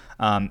did.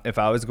 If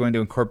I was going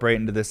to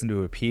incorporate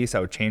into a piece, I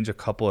would change a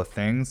couple of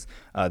things.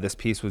 This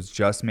piece was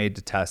just made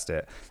to test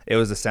it. It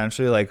was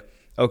essentially like,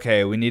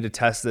 okay, we need to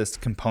test this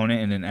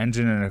component in an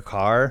engine in a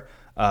car.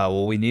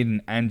 Well, we need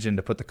an engine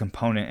to put the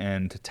component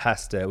in to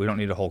test it. We don't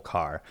need a whole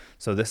car.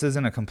 So this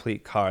isn't a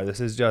complete car. This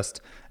is just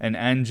an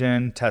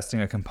engine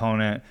testing a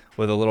component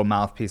with a little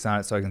mouthpiece on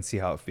it so I can see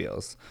how it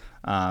feels.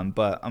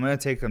 But I'm going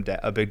to take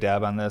a big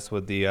dab on this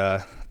with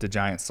the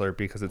giant Slurpee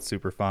because it's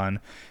super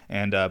fun.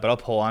 And but I'll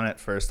pull on it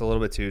first a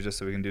little bit too, just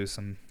so we can do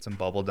some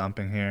bubble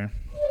dumping here.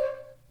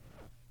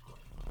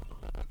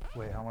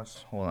 Wait, how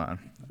much? Hold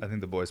on. I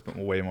think the boys put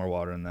way more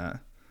water in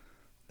that.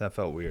 That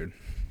felt weird.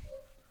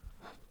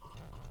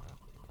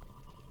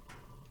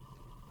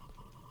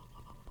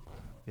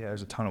 Yeah,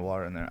 there's a ton of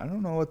water in there. I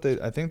don't know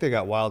I think they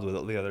got wild with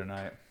it the other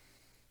night.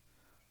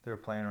 They were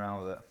playing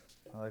around with it.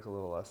 I like a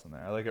little less in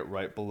there. I like it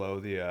right below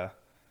the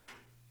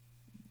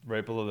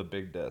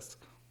big disc.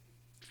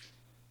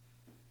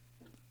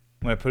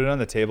 When I put it on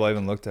the table, I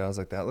even looked at it. I was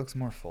like, that looks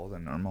more full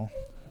than normal.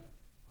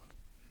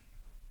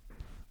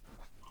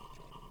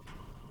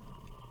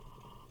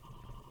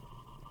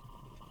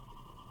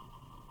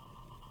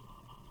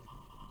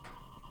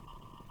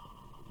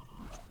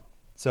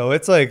 So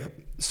it's like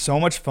so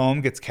much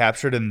foam gets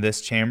captured in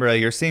this chamber. Like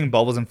you're seeing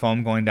bubbles and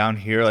foam going down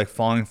here, like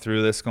falling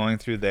through this, going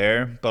through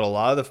there. But a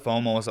lot of the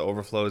foam almost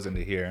overflows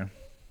into here.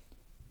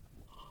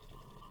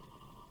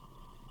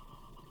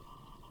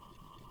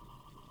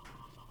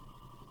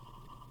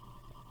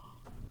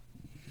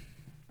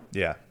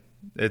 Yeah.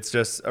 It's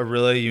just a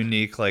really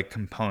unique like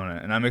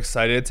component. And I'm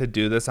excited to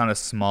do this on a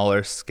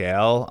smaller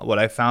scale. What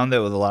I found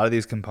that with a lot of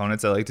these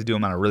components, I like to do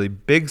them on a really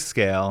big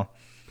scale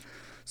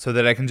so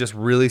that I can just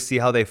really see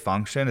how they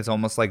function. It's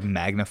almost like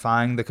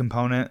magnifying the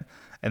component.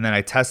 And then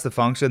I test the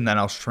function, then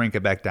I'll shrink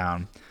it back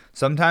down.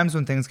 Sometimes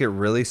when things get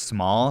really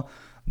small,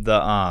 the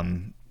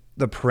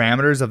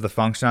parameters of the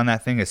function on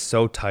that thing is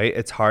so tight,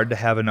 it's hard to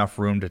have enough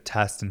room to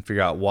test and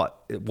figure out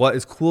what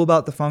is cool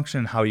about the function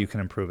and how you can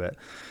improve it.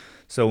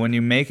 So when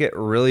you make it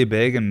really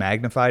big and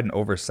magnified and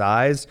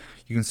oversized,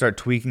 you can start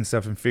tweaking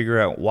stuff and figure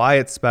out why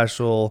it's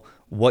special,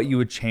 what you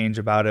would change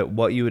about it,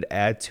 what you would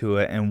add to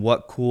it, and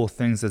what cool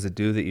things does it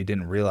do that you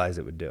didn't realize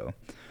it would do.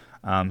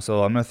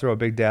 So I'm going to throw a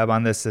big dab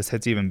on this. This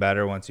hits even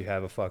better once you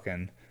have a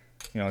fucking,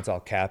 it's all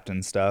capped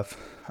and stuff.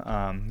 You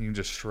can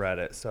just shred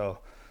it. So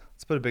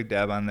let's put a big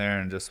dab on there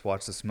and just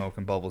watch the smoke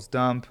and bubbles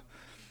dump.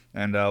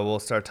 And we'll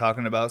start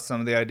talking about some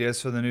of the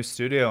ideas for the new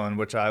studio, in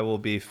which I will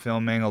be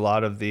filming a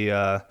lot of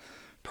the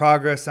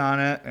progress on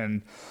it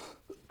and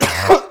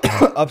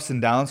ups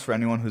and downs for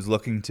anyone who's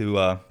looking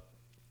to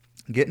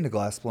get into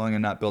glass blowing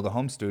and not build a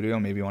home studio.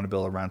 Maybe you want to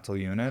build a rental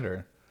unit,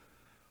 or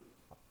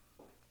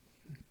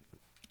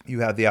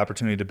you have the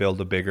opportunity to build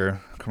a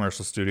bigger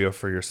commercial studio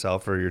for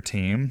yourself or your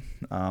team.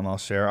 I'll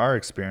share our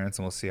experience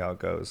and we'll see how it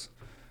goes.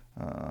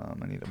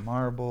 I need a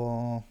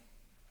marble.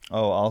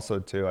 Oh, also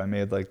too, I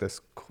made like this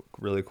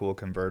really cool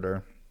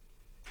converter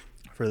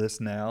for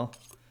this nail.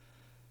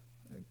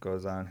 It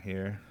goes on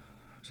here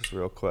just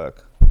real quick.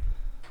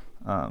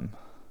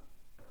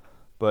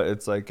 But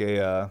it's like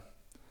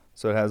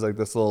so it has like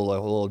this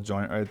little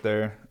joint right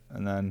there,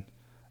 and then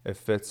it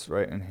fits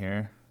right in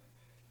here.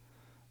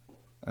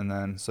 And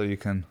then so you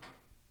can,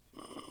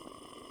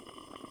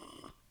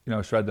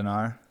 shred the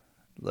gnar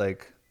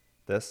like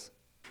this.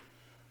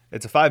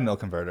 It's a 5 mil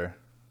converter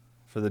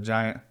for the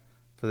giant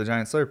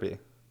Slurpee.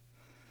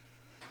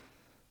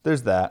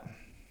 There's that.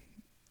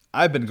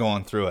 I've been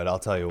going through it, I'll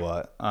tell you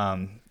what.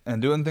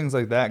 And doing things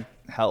like that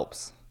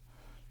helps.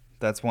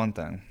 That's one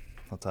thing,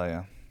 I'll tell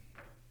you.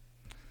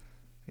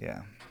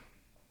 Yeah.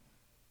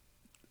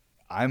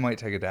 I might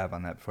take a dab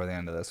on that before the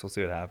end of this. We'll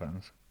see what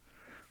happens.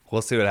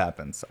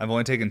 I've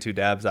only taken 2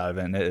 dabs out of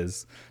it, and it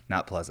is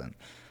not pleasant.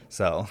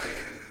 So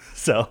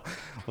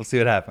we'll see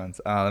what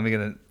happens. Let me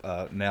get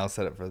a nail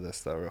set up for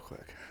this, though, real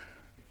quick.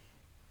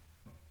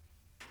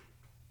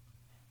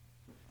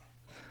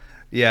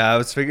 Yeah, I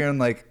was figuring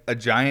like a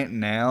giant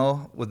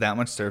nail with that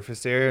much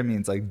surface area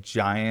means like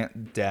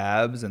giant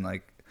dabs and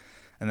then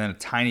a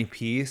tiny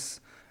piece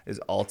is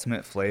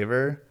ultimate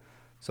flavor.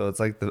 So it's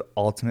like the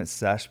ultimate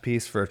sesh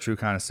piece for a true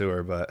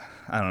connoisseur, but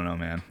I don't know,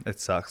 man.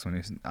 It sucks when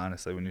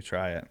you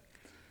try it.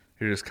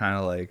 You're just kind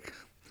of like,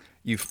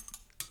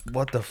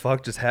 what the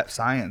fuck just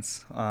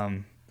science.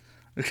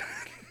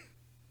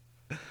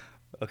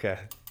 Okay,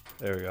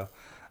 there we go.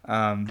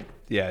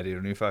 Yeah,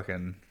 dude, when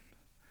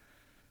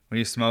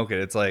you smoke it,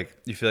 it's like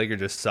you feel like you're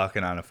just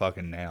sucking on a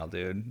fucking nail,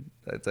 dude.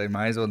 It's like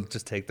might as well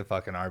just take the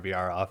fucking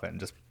RBR off it and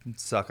just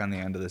suck on the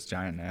end of this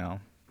giant nail.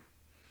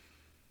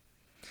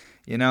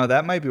 You know,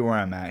 that might be where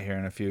I'm at here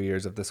in a few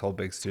years if this whole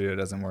big studio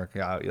doesn't work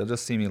out. You'll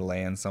just see me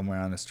laying somewhere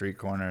on a street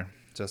corner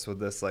just with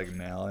this like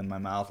nail in my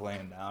mouth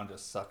laying down,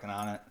 just sucking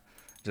on it,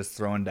 just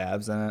throwing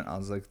dabs in it. I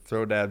was like,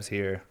 throw dabs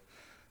here.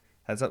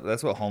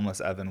 That's what homeless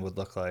Evan would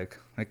look like.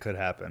 It could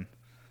happen,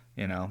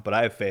 you know. But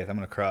I have faith. I'm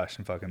gonna crush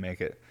and fucking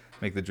make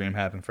the dream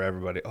happen for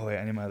everybody. Oh wait,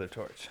 I need my other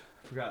torch.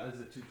 Forgot this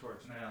is a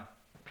 2-torch now.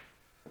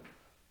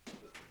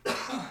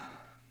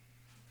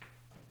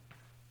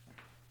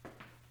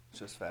 It's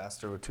just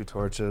faster with 2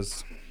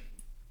 torches.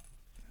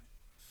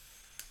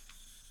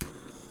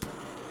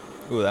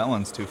 Ooh, that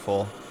one's too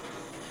full.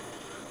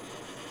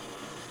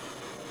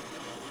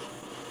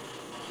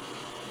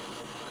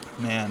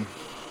 Man.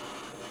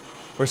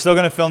 We're still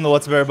going to film the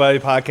What's Up Everybody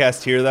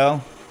podcast here,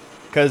 though.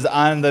 Because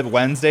on the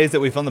Wednesdays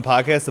that we film the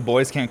podcast, the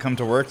boys can't come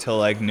to work till,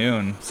 like,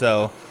 noon.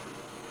 So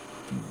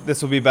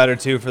this will be better,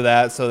 too, for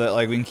that. So that,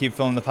 like, we can keep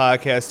filming the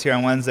podcast here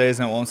on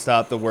Wednesdays and it won't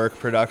stop the work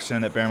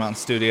production at Bear Mountain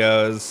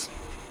Studios.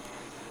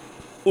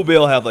 We'll be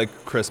able to have,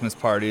 like, Christmas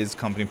parties,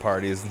 company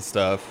parties and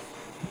stuff.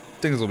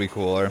 Things will be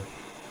cooler.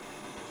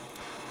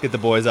 Get the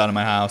boys out of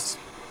my house.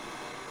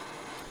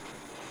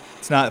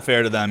 It's not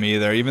fair to them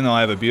either. Even though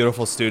I have a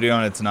beautiful studio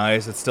and it's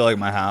nice, it's still like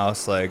my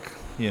house, like,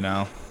 you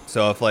know.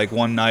 So if like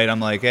one night I'm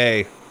like,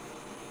 hey,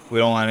 we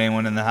don't want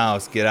anyone in the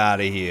house, get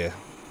out of here,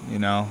 you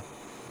know,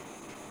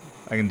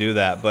 I can do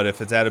that. But if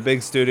it's at a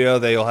big studio,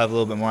 they'll have a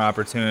little bit more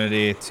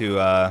opportunity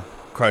to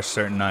crush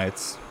certain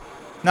nights.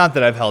 Not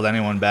that I've held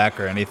anyone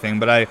back or anything,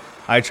 but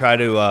I try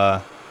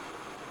to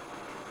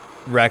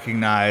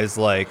recognize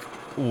like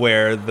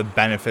where the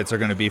benefits are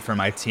going to be for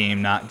my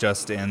team, not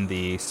just in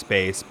the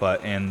space,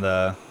 but in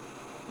the,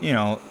 you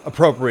know,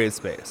 appropriate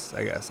space,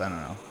 I guess. I don't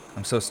know.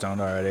 I'm so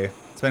stoned already.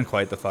 It's been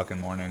quite the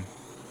fucking morning.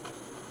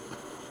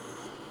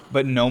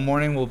 But no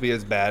morning will be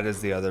as bad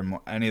as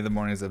any of the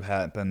mornings that have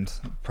happened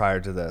prior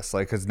to this.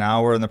 Like, because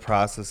now we're in the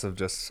process of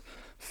just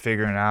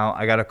figuring out.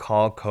 I got to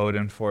call code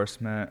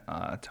enforcement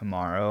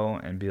tomorrow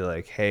and be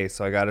like, hey,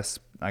 so I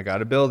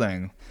got a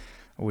building.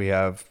 We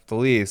have the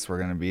lease. We're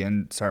going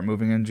to start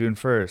moving in June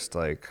 1st.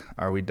 Like,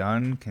 are we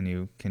done? Can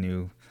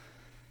you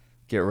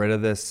get rid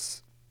of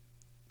this,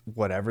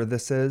 whatever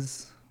this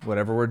is,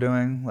 whatever we're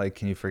doing? Like,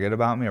 can you forget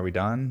about me? Are we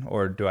done?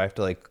 Or do I have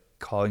to, like,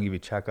 call and give you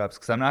checkups?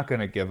 Because I'm not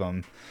going to give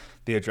them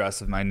the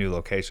address of my new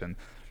location.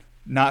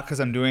 Not because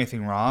I'm doing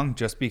anything wrong,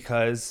 just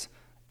because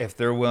if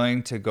they're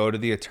willing to go to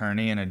the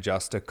attorney and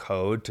adjust a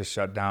code to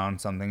shut down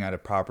something at a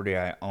property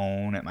I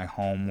own at my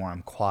home where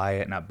I'm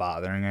quiet, not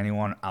bothering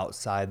anyone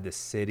outside the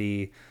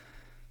city,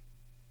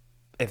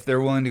 if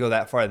they're willing to go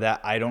that far,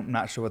 I'm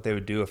not sure what they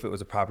would do if it was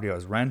a property I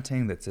was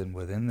renting that's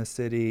within the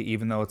city,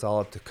 even though it's all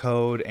up to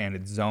code and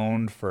it's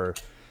zoned for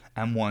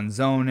M1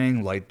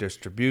 zoning, light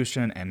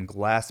distribution, and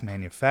glass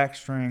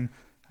manufacturing.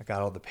 I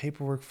got all the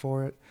paperwork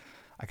for it.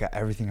 I got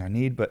everything I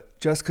need, but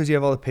just because you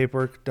have all the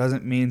paperwork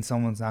doesn't mean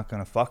someone's not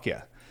going to fuck you.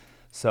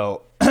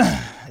 So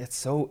it's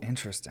so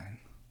interesting.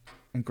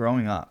 And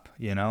growing up,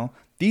 you know,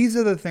 these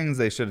are the things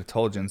they should have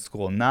told you in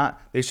school.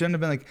 They shouldn't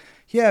have been like,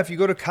 yeah, if you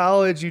go to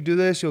college, you do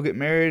this, you'll get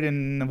married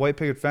in a white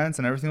picket fence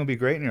and everything will be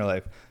great in your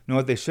life. No,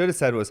 what they should have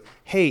said was,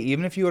 hey,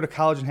 even if you go to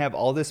college and have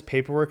all this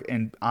paperwork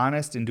and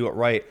honest and do it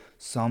right,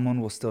 someone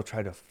will still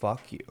try to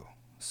fuck you.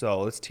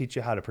 So let's teach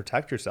you how to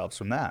protect yourselves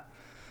from that.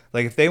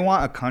 Like, if they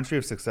want a country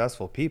of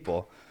successful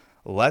people,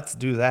 let's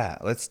do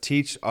that. Let's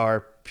teach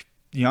our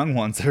young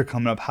ones that are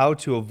coming up how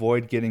to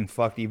avoid getting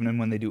fucked even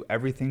when they do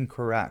everything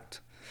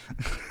correct.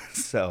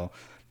 So,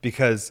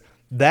 because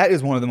that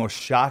is one of the most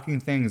shocking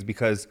things,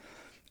 because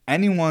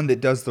anyone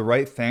that does the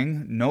right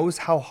thing knows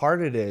how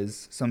hard it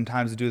is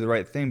sometimes to do the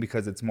right thing,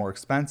 because it's more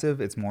expensive,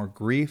 it's more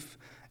grief,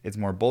 it's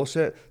more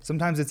bullshit.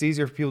 Sometimes it's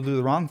easier for people to do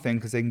the wrong thing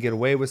because they can get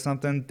away with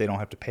something. They don't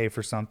have to pay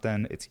for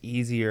something. It's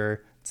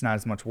easier. It's not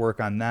as much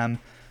work on them.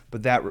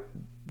 But that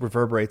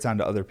reverberates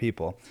onto other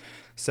people.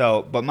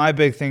 So, but my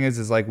big thing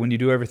is like when you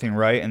do everything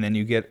right and then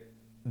you get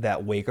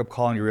that wake-up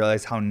call and you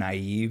realize how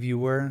naive you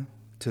were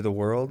to the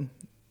world,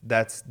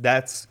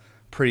 that's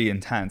pretty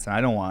intense. And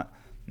I don't want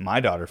my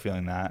daughter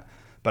feeling that,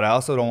 but I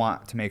also don't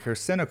want to make her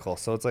cynical.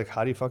 So it's like,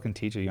 how do you fucking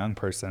teach a young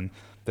person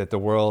that the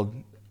world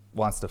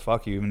wants to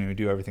fuck you even if you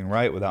do everything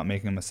right without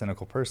making them a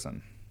cynical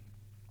person?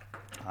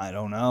 I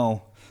don't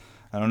know,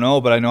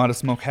 but I know how to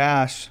smoke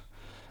hash.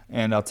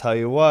 And I'll tell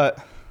you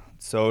what,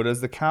 so does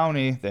the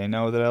county. They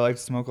know that I like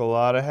to smoke a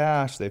lot of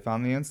hash. They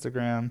found the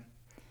Instagram.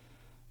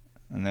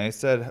 And they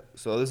said,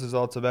 so this is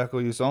all tobacco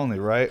use only,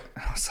 right?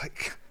 And I was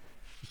like,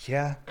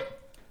 yeah.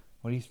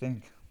 What do you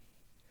think?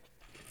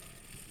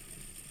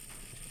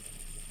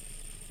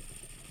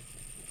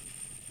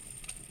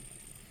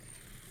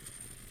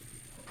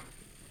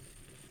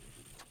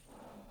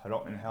 I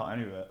don't inhale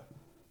any of it.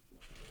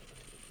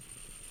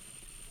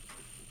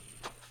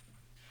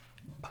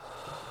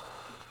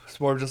 It's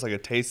more of just like a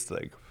taste,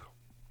 like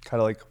kind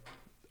of like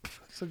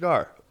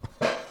cigar.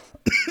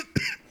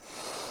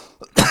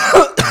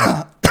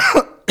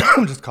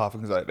 I'm just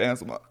coughing because I have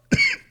asthma.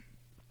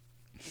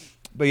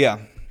 But yeah,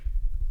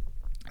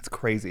 it's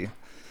crazy.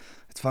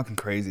 It's fucking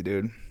crazy,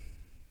 dude.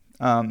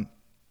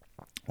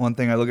 One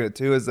thing I look at it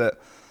too is that,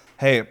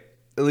 hey,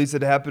 at least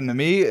it happened to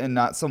me and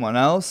not someone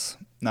else,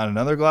 not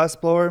another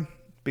glassblower,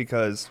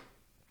 because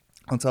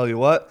I'll tell you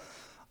what,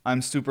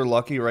 I'm super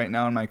lucky right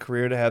now in my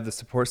career to have the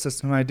support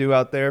system I do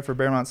out there for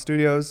Bearmont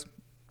Studios.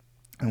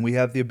 And we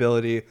have the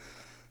ability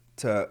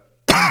to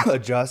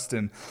adjust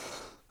and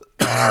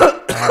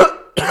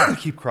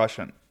keep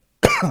crushing.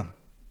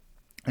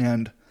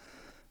 And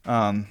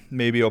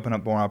maybe open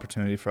up more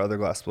opportunity for other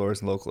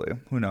glassblowers locally.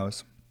 Who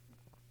knows?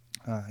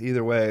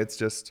 Either way, it's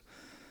just,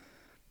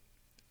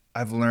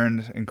 I've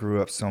learned and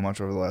grew up so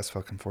much over the last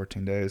fucking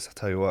 14 days. I'll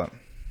tell you what.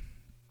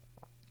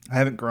 I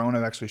haven't grown.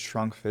 I've actually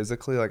shrunk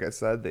physically, like I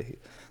said,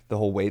 the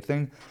whole weight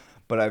thing.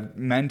 But I've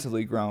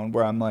mentally grown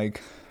where I'm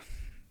like,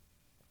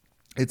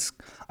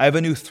 I have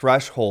a new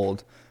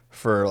threshold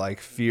for like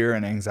fear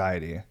and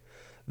anxiety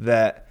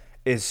that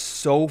is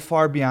so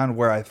far beyond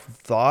where I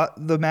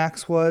thought the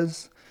max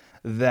was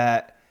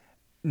that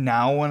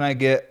now when I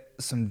get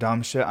some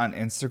dumb shit on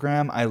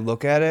Instagram, I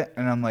look at it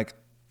and I'm like,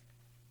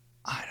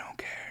 I don't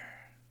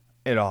care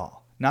at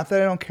all. Not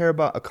that I don't care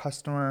about a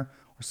customer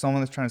or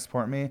someone that's trying to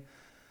support me,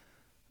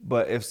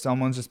 but if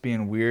someone's just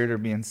being weird or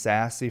being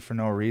sassy for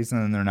no reason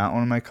and they're not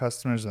one of my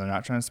customers, or they're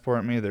not trying to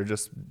support me, they're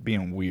just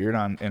being weird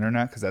on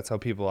internet because that's how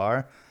people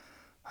are,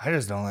 I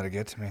just don't let it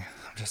get to me.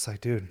 I'm just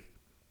like, dude,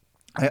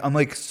 I'm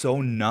like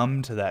so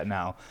numb to that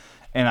now.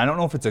 And I don't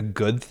know if it's a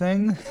good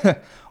thing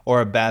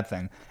or a bad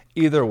thing.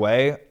 Either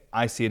way,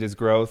 I see it as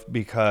growth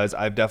because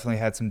I've definitely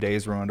had some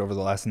days ruined over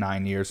the last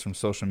 9 years from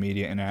social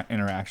media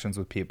interactions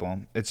with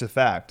people. It's a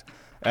fact.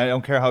 I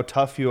don't care how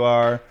tough you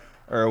are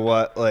or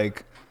what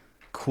like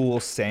cool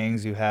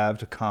sayings you have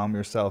to calm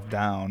yourself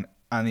down.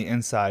 On the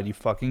inside, you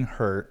fucking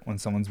hurt when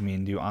someone's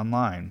mean to you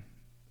online.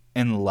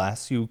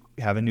 Unless you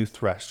have a new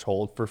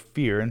threshold for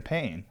fear and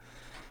pain,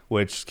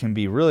 which can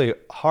be really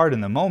hard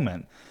in the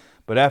moment.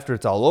 But after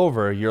it's all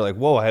over, you're like,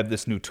 whoa, I have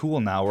this new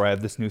tool now where I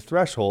have this new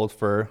threshold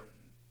for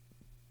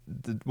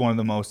one of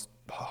the most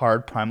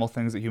hard primal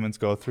things that humans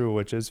go through,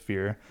 which is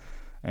fear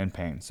and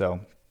pain.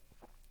 So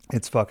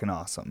it's fucking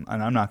awesome.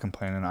 And I'm not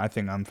complaining. I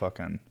think I'm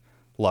fucking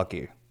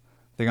lucky.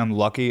 I think I'm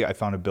lucky I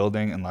found a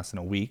building in less than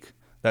a week.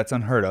 That's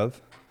unheard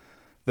of.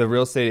 The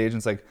real estate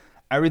agent's like,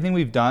 everything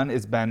we've done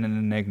has been an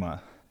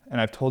enigma. And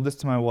I've told this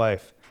to my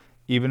wife.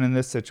 Even in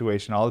this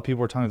situation, all the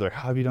people were telling me, they're like,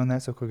 how have you done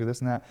that so quick, this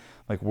and that?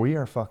 Like, we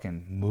are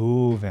fucking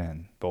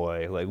moving,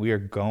 boy. Like, we are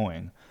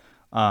going.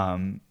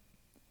 And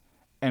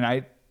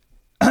I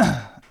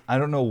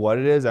don't know what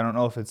it is. I don't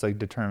know if it's like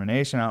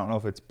determination. I don't know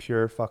if it's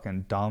pure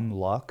fucking dumb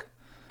luck,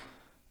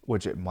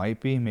 which it might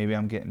be. Maybe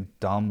I'm getting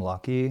dumb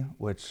lucky,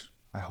 which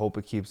I hope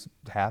it keeps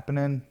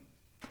happening.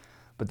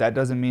 But that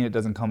doesn't mean it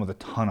doesn't come with a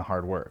ton of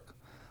hard work.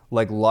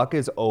 Like, luck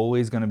is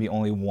always going to be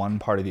only one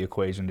part of the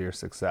equation to your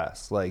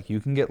success. Like, you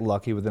can get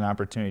lucky with an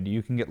opportunity.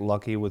 You can get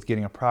lucky with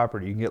getting a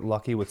property. You can get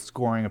lucky with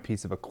scoring a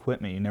piece of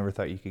equipment you never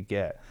thought you could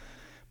get.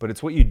 But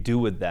it's what you do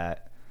with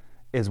that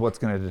is what's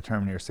going to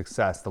determine your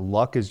success. The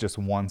luck is just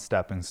one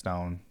stepping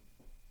stone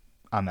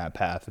on that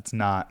path. It's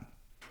not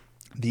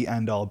the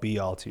end-all,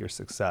 be-all to your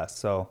success.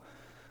 So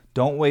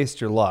don't waste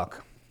your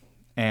luck,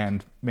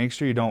 and make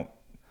sure you're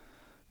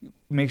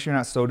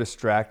not so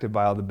distracted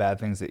by all the bad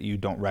things that you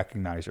don't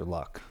recognize your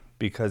luck.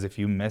 Because if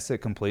you miss it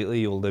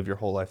completely, you'll live your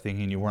whole life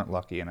thinking you weren't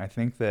lucky. And I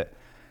think that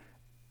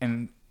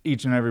in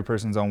each and every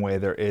person's own way,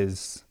 there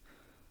is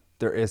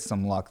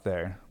some luck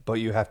there.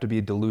 But you have to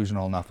be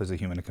delusional enough as a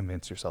human to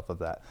convince yourself of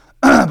that.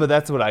 But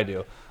that's what I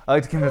do. I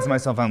like to convince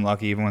myself I'm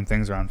lucky even when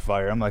things are on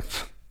fire. I'm like,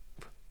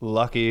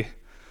 lucky.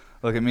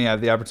 Look at me. I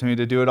have the opportunity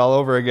to do it all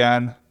over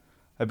again.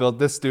 I built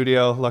this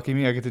studio. Lucky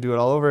me, I get to do it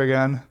all over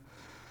again.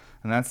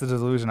 And that's the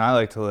delusion I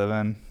like to live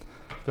in.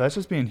 But that's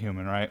just being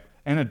human, right?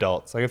 And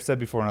adults. Like I've said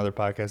before in other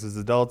podcasts, as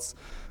adults,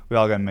 we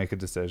all got to make a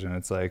decision.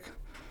 It's like,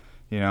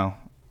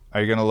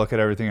 are you going to look at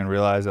everything and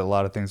realize that a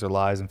lot of things are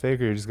lies and fake,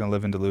 or you're just going to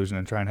live in delusion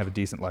and try and have a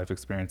decent life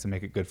experience and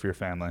make it good for your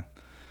family?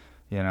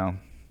 Yeah,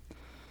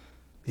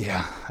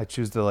 I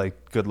choose the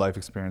good life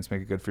experience,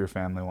 make it good for your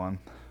family one.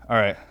 All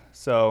right,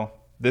 so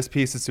this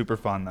piece is super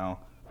fun though.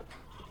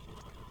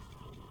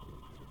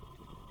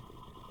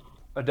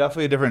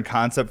 Definitely a different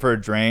concept for a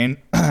drain,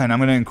 and I'm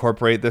going to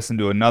incorporate this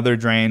into another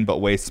drain, but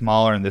way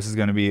smaller, and this is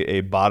going to be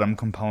a bottom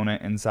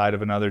component inside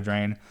of another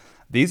drain.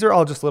 These are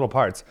all just little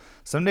parts.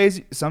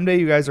 Someday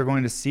you guys are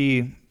going to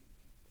see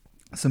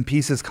some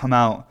pieces come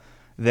out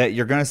that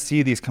you're going to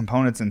see these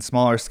components in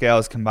smaller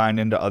scales combined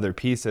into other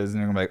pieces,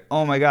 and you're going to be like,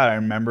 oh my God, I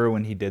remember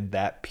when he did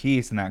that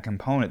piece and that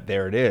component.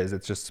 There it is.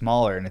 It's just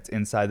smaller, and it's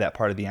inside that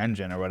part of the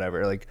engine or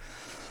whatever. Like,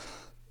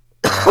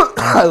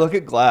 I look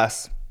at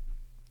glass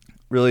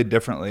really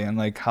differently,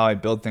 and how I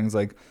build things.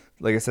 Like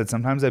I said,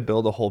 sometimes I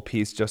build a whole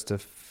piece just to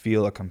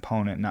feel a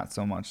component, not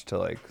so much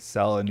to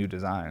sell a new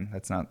design.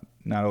 That's not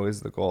always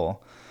the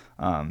goal.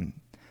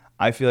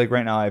 I feel like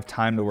right now I have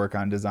time to work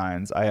on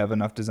designs. I have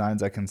enough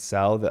designs I can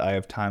sell that I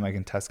have time I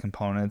can test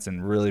components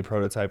and really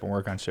prototype and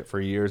work on shit for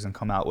years and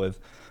come out with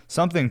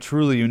something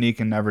truly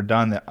unique and never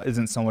done that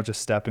isn't so much a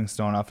stepping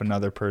stone off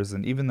another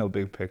person, even though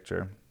big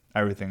picture,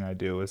 everything I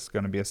do is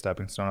going to be a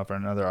stepping stone off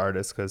another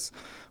artist because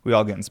we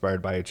all get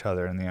inspired by each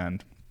other in the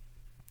end.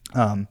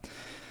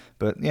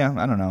 But yeah,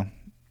 I don't know.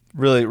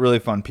 Really, really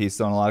fun piece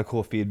though, and a lot of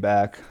cool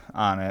feedback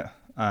on it.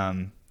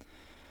 And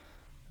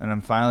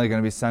I'm finally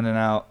going to be sending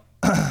out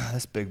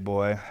this big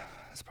boy.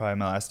 It's probably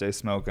my last day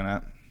smoking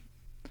it.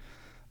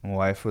 My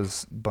wife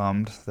was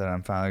bummed that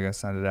I'm finally going to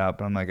send it out,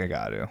 but I'm like, I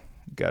got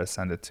to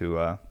send it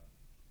to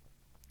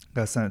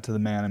the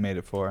man I made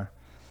it for.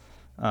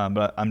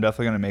 But I'm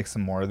definitely going to make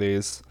some more of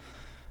these.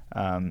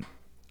 I'm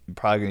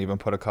probably going to even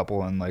put a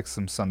couple in like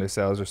some Sunday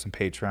sales or some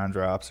Patreon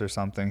drops or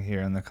something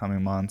here in the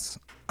coming months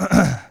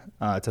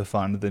to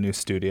fund the new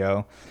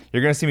studio.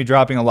 You're going to see me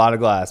dropping a lot of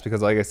glass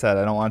because, like I said,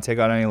 I don't want to take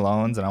out any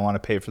loans and I want to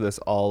pay for this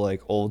all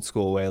like old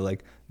school way,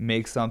 like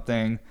make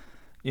something,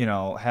 you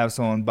know, have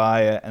someone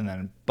buy it and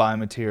then buy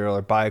material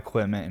or buy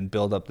equipment and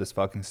build up this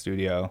fucking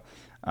studio.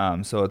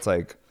 So it's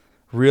like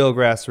real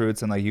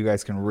grassroots and like you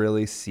guys can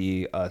really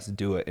see us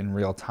do it in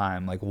real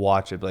time, like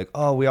watch it, like,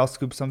 oh, we all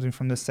scooped something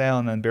from this sale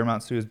and then Bear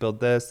Mountain Studios built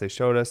this, they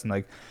showed us, and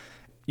like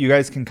you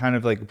guys can kind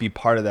of like be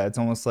part of that. It's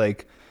almost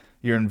like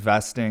you're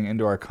investing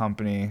into our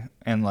company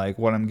and like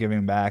what I'm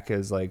giving back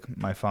is like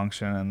my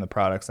function and the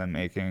products I'm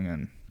making.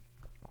 And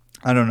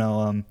I don't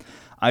know,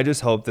 I just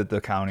hope that the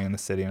county and the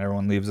city and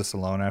everyone leaves us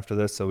alone after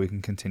this so we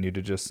can continue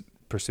to just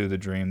pursue the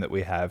dream that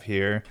we have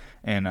here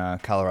in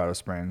Colorado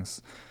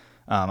Springs.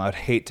 I would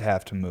hate to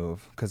have to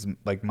move because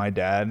like my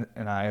dad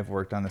and I have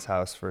worked on this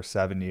house for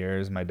 7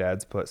 years. My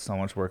dad's put so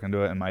much work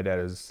into it and my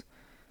dad's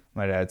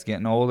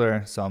getting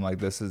older. So I'm like,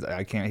 he's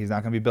not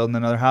going to be building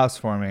another house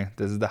for me.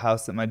 This is the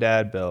house that my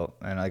dad built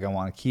and like, I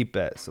want to keep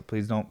it. So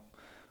please don't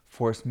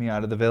force me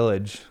out of the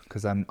village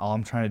because all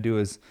I'm trying to do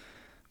is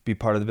be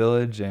part of the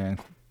village and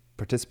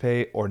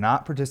participate or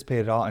not participate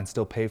at all and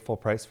still pay full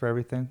price for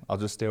everything. I'll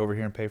just stay over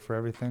here and pay for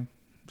everything.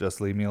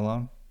 Just leave me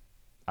alone.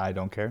 I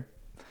don't care.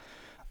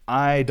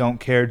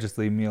 Just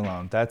leave me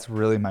alone. That's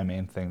really my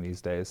main thing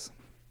these days.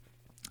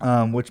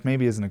 Which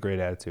maybe isn't a great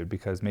attitude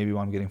because maybe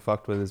what I'm getting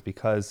fucked with is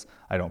because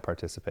I don't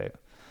participate.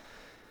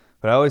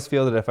 But I always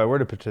feel that if I were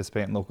to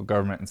participate in local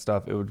government and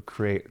stuff, it would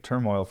create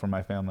turmoil for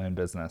my family and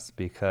business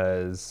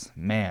because,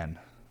 man,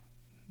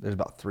 there's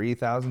about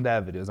 3,000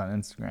 dad videos on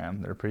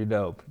Instagram. They're pretty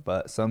dope,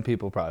 but some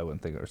people probably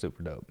wouldn't think they were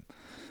super dope.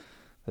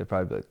 They'd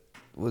probably be like,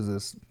 was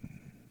this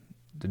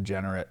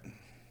degenerate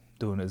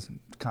doing his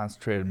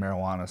concentrated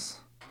marijuanas,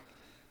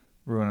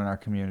 ruining our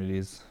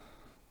communities,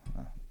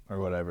 or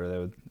whatever they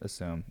would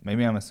assume.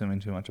 Maybe I'm assuming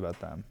too much about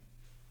them.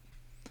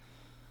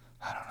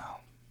 I don't know.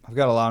 I've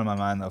got a lot on my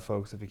mind though,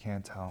 folks, if you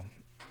can't tell.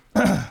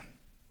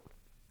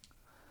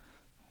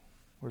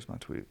 Where's my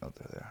tweet? Oh,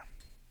 there.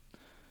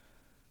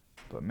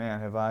 But man,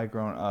 have I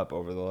grown up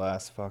over the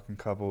last fucking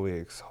couple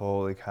weeks.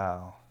 Holy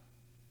cow.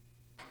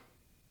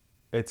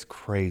 It's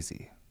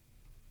crazy.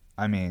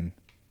 I mean,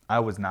 I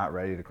was not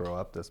ready to grow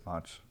up this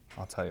much.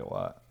 I'll tell you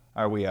what.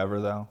 Are we ever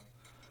though?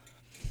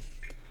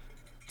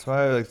 So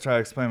I like try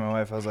to explain to my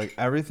wife. I was like,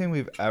 everything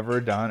we've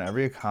ever done,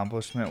 every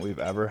accomplishment we've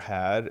ever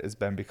had has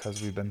been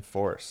because we've been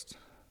forced.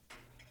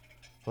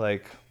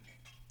 Like,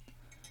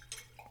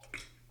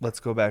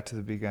 let's go back to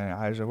the beginning.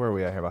 Where are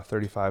we at here? About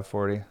 35,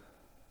 40?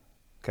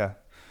 Okay.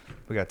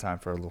 We got time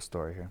for a little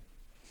story here.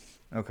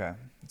 Okay.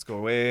 Let's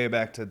go way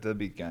back to the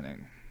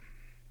beginning.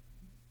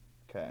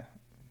 Okay.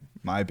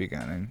 My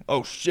beginning.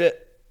 Oh,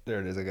 shit. There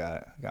it is. I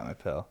got it. Got my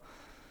pill.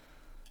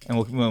 And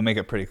we'll make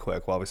it pretty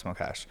quick while we smoke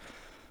hash.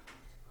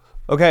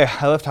 Okay,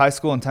 I left high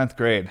school in 10th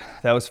grade.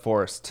 That was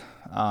forced.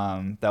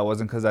 That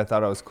wasn't because I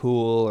thought I was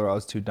cool or I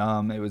was too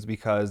dumb. It was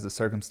because the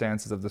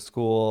circumstances of the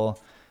school,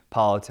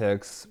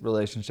 politics,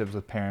 relationships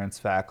with parents,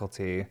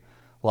 faculty,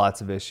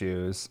 lots of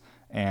issues,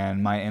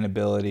 and my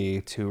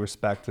inability to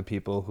respect the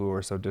people who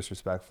were so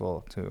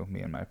disrespectful to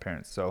me and my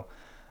parents. So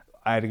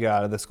I had to get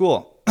out of the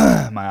school.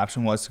 My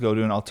option was to go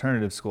to an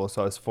alternative school,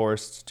 so I was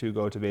forced to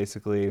go to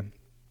basically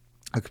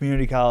a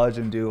community college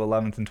and do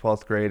 11th and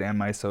 12th grade and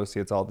my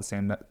associates all at the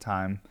same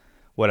time.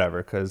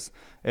 Whatever, because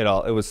it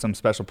was some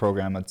special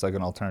program that's like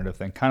an alternative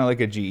thing, kind of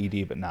like a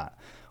GED, but not.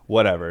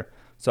 Whatever.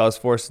 So I was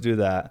forced to do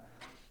that.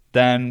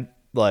 Then,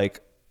 like,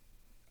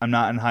 I'm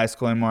not in high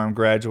school anymore. I'm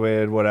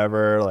graduated,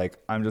 whatever. Like,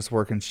 I'm just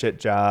working shit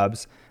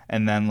jobs.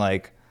 And then,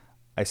 like,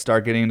 I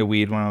start getting into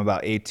weed when I'm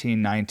about 18,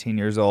 19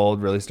 years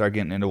old, really start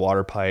getting into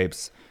water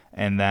pipes.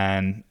 And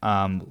then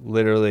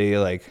literally,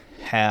 like,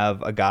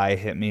 have a guy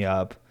hit me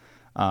up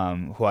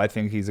who I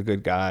think he's a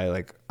good guy.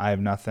 Like, I have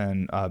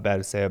nothing bad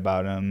to say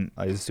about him.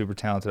 He's a super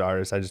talented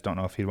artist. I just don't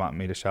know if he'd want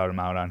me to shout him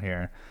out on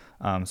here.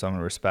 So I'm going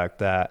to respect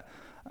that.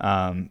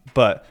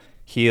 But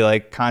he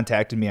like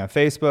contacted me on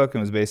Facebook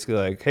and was basically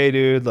like, hey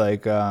dude,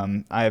 like,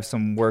 I have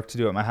some work to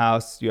do at my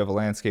house. You have a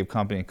landscape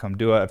company, come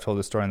do it. I've told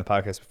this story on the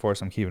podcast before,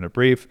 so I'm keeping it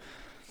brief.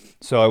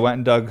 So I went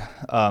and dug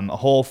a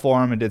hole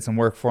for him and did some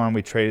work for him.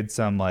 We traded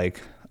some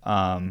like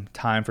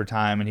time for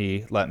time, and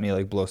he let me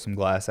like blow some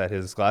glass at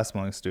his glass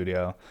blowing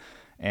studio.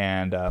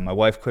 And my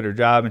wife quit her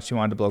job and she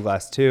wanted to blow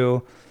glass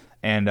too.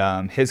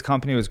 And his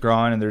company was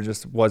growing and there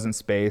just wasn't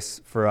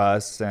space for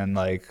us and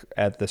like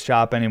at the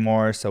shop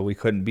anymore, so we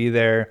couldn't be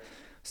there.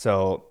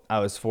 So I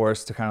was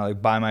forced to kind of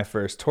like buy my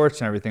first torch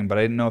and everything, but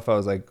I didn't know if I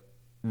was like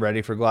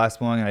ready for glass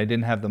blowing, and I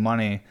didn't have the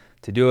money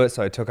to do it.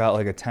 So I took out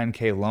like a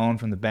 10K loan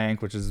from the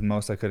bank, which is the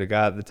most I could have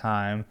got at the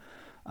time.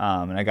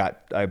 And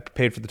I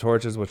paid for the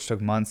torches, which took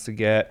months to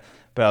get,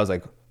 but I was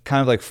like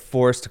kind of like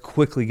forced to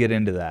quickly get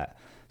into that.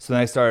 So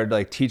then I started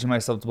like teaching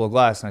myself to blow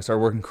glass, and I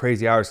started working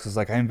crazy hours because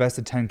like I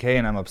invested 10K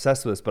and I'm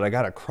obsessed with this, but I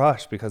got it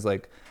crushed because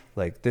like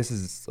this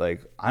is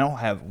like I don't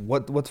have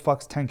what the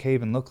fuck's 10K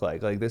even look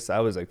like? Like this, I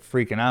was like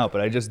freaking out, but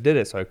I just did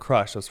it, so I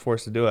crushed. I was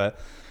forced to do it,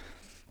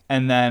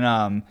 and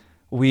then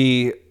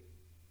we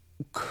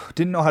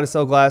didn't know how to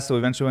sell glass, so we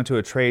eventually went to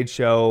a trade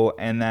show,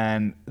 and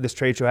then this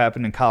trade show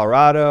happened in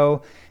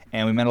Colorado,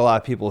 and we met a lot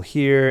of people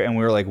here, and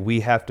we were like, we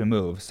have to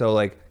move. So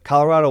like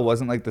Colorado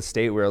wasn't like the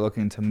state we were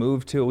looking to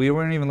move to. We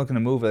weren't even looking to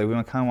move. Like we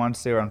kind of wanted to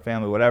stay around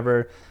family,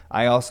 whatever.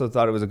 I also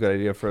thought it was a good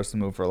idea for us to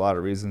move for a lot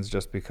of reasons,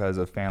 just because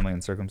of family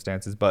and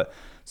circumstances. But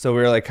so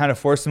we were like kind of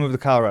forced to move to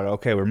Colorado.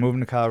 Okay, we're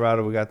moving to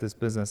Colorado. We got this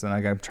business. And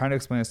like, I'm trying to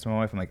explain this to my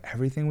wife. I'm like,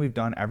 everything we've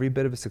done, every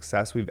bit of a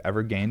success we've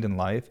ever gained in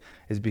life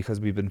is because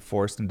we've been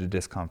forced into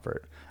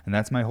discomfort. And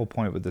that's my whole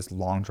point with this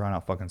long drawn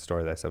out fucking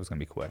story that I said was going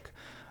to be quick.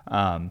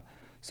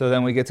 So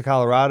then we get to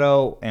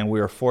Colorado and we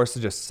were forced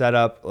to just set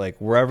up like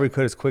wherever we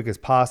could as quick as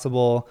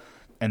possible.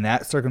 And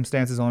that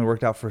circumstances only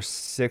worked out for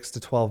 6 to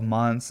 12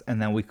 months.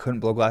 And then we couldn't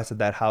blow glass at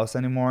that house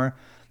anymore.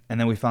 And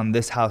then we found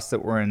this house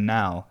that we're in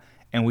now.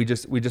 And we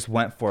just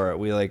went for it.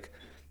 We like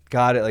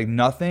got it. Like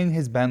nothing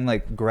has been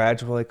like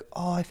gradual, like,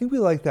 oh, I think we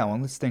like that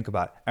one. Let's think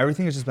about it.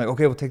 Everything is just like,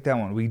 okay, we'll take that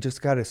one. We just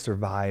got to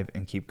survive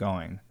and keep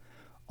going.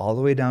 All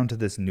the way down to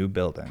this new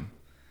building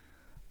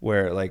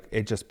where like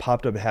it just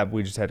popped up.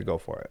 We just had to go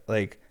for it.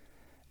 Like,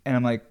 and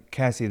I'm like,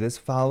 Cassie, this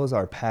follows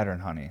our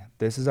pattern, honey.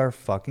 This is our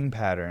fucking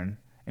pattern.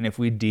 And if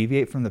we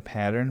deviate from the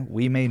pattern,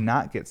 we may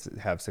not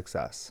have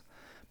success.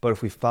 But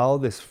if we follow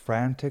this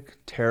frantic,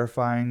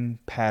 terrifying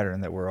pattern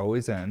that we're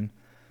always in,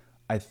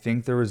 I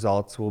think the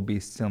results will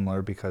be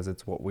similar because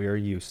it's what we are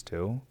used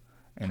to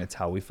and it's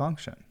how we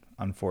function,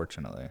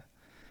 unfortunately.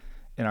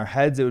 In our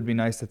heads, it would be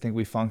nice to think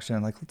we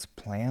function like, let's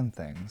plan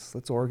things,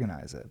 let's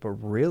organize it. But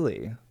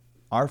really,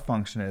 our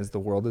function is the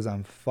world is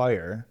on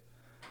fire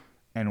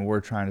and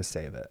we're trying to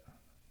save it.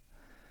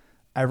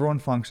 Everyone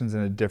functions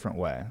in a different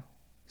way.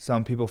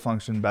 Some people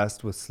function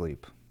best with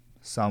sleep.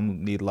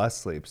 Some need less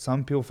sleep.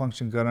 Some people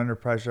function good under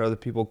pressure. Other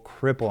people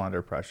cripple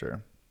under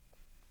pressure.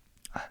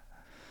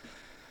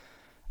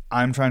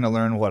 I'm trying to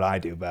learn what I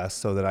do best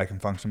so that I can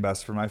function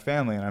best for my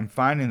family. And I'm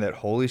finding that,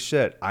 holy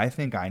shit, I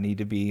think I need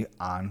to be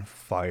on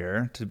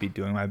fire to be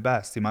doing my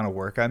best. The amount of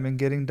work I've been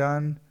getting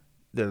done,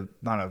 the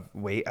amount of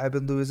weight I've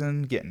been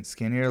losing, getting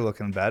skinnier,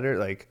 looking better,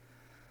 like,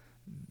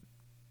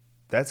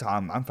 that's how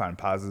I'm finding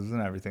positives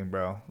in everything,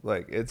 bro.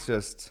 Like, it's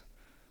just,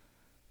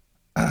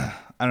 I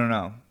don't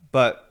know.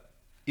 But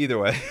either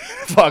way,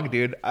 fuck,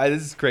 dude.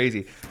 This is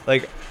crazy.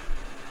 Like,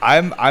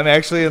 I'm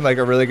actually in like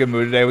a really good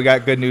mood today. We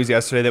got good news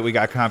yesterday that we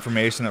got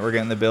confirmation that we're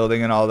getting the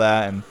building and all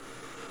that. And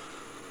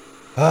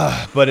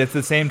but at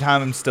the same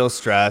time, I'm still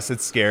stressed.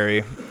 It's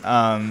scary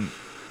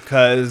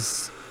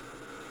because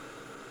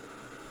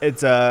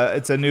it's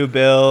a new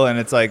bill and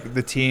it's like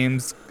the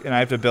teams and I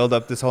have to build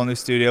up this whole new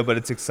studio. But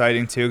it's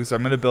exciting too because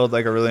I'm gonna build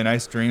like a really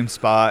nice dream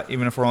spot,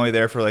 even if we're only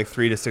there for like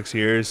 3 to 6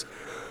 years.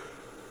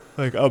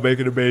 Like, I'll make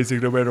it amazing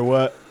no matter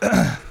what.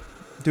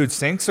 Dude,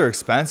 sinks are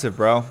expensive,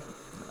 bro.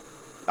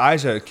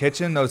 Aja,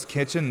 those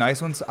kitchen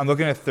nice ones. I'm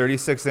looking at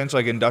 36-inch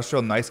like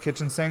industrial nice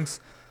kitchen sinks.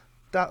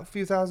 A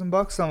few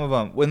 $1,000, some of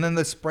them. And then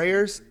the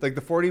sprayers, like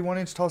the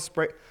 41-inch tall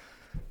spray.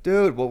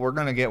 Dude, well, we're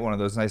going to get one of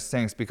those nice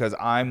sinks because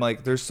I'm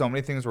like, there's so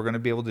many things we're going to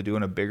be able to do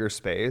in a bigger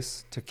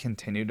space to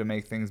continue to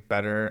make things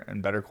better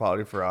and better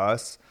quality for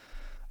us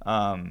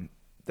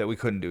that we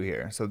couldn't do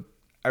here. So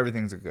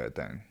everything's a good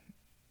thing.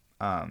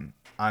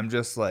 I'm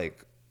just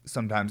like,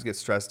 sometimes get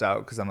stressed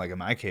out because I'm like,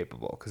 am I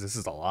capable? Because this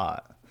is a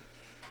lot.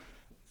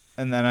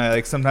 And then I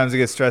like sometimes I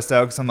get stressed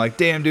out because I'm like,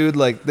 damn, dude,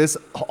 like this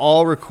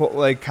all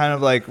like kind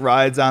of like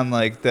rides on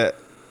like that,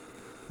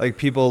 like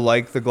people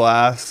like the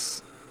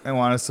glass and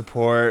want to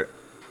support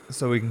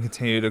so we can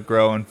continue to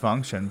grow and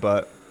function.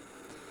 But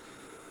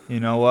you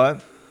know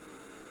what?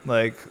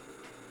 Like,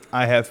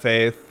 I have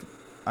faith.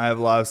 I have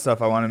a lot of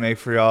stuff I want to make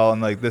for y'all.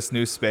 And like this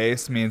new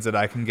space means that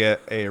I can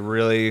get a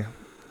really,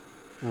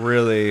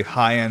 really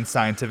high-end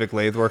scientific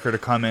lathe worker to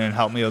come in and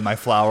help me with my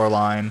flower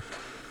line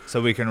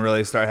so we can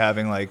really start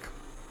having like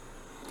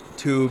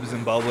tubes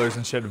and bubblers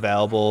and shit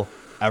available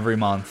every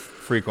month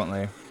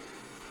frequently,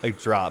 like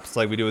drops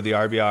like we do with the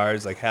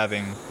RBRs, like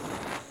having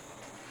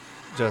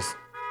just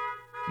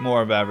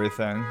more of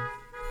everything.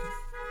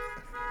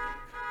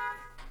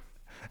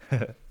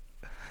 That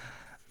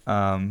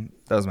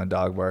was my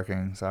dog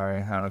barking,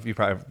 sorry. I don't know if you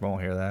probably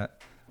won't hear that.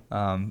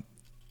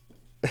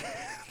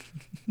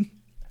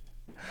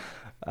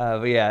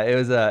 But yeah,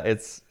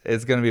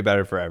 it's gonna be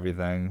better for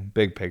everything.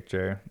 Big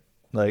picture,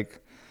 like,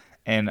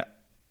 and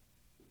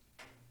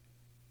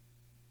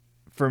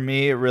for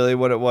me, really,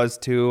 what it was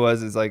too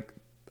was is like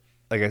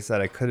I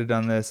said, I could have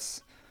done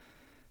this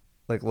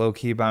like low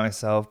key by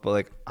myself, but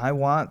like I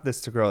want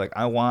this to grow. Like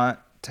I want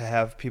to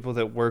have people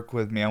that work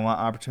with me. I want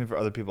opportunity for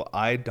other people.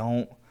 I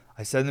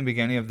said in the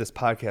beginning of this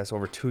podcast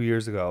over 2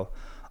 years ago,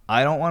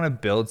 I don't want to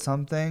build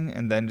something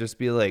and then just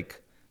be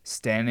like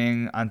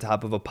standing on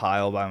top of a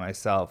pile by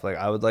myself. Like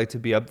I would like to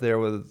be up there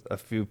with a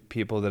few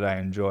people that I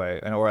enjoy,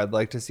 and or I'd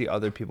like to see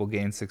other people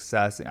gain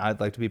success, and I'd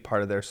like to be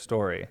part of their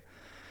story.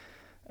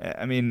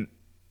 I mean,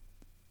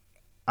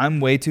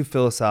 I'm way too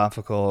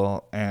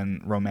philosophical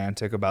and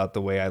romantic about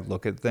the way I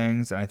look at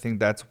things, and I think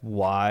that's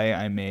why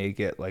I may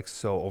get like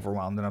so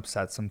overwhelmed and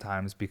upset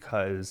sometimes,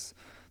 because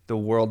the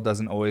world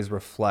doesn't always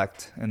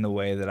reflect in the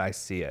way that I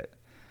see it.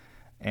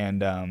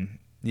 And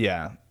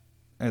yeah,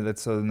 and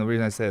that's so. And the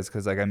reason I say it is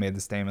because like I made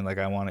the statement, like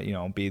I want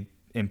to be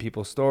in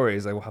people's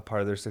stories, like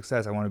part of their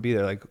success. I want to be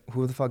there. Like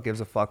who the fuck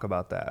gives a fuck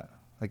about that?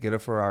 Like get a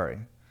Ferrari.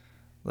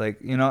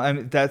 Like, I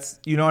mean, that's,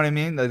 you know what I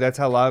mean? Like, that's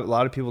how a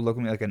lot of people look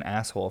at me like an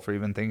asshole for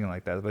even thinking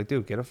like that. Like,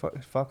 dude, get a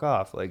fuck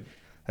off. Like,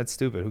 that's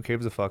stupid. Who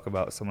cares a fuck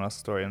about someone else's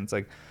story? And it's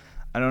like,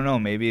 I don't know.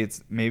 Maybe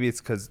it's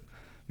because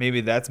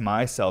maybe that's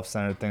my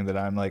self-centered thing that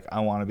I'm like,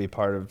 I want to be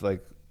part of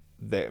like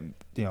the,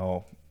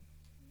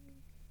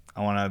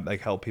 I want to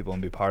like help people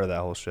and be part of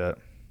that whole shit.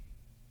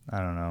 I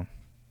don't know.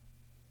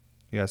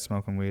 You guys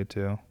smoking weed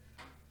too?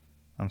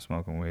 I'm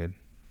smoking weed.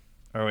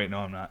 Or wait, no,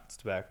 I'm not. It's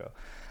tobacco.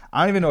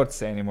 I don't even know what to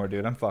say anymore,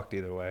 dude. I'm fucked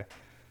either way.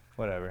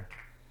 Whatever.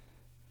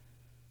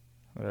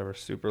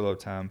 Super low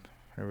temp.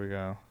 Here we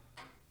go.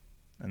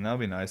 And that'll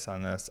be nice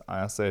on this.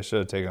 Honestly, I should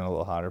have taken it a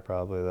little hotter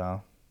probably,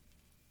 though.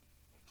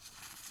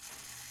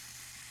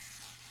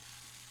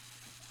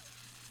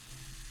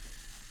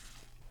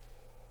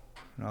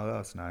 No,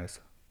 that's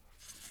nice.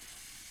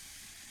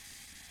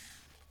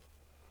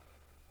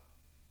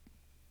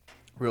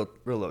 Real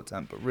low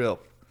temp, but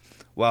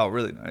wow,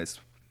 really nice.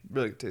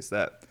 Really can taste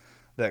that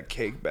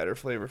cake batter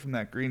flavor from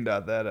that Green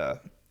Dot,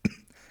 that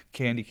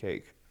candy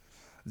cake,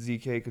 Z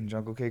cake and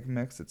Jungle Cake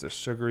mix. It's a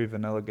sugary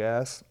vanilla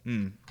gas.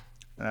 And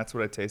that's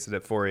what I tasted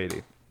at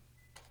 480.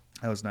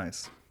 That was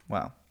nice.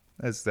 Wow,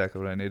 that's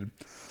exactly what I needed.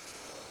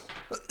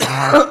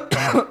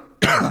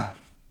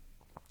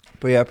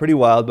 But yeah, pretty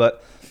wild.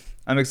 But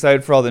I'm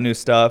excited for all the new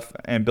stuff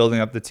and building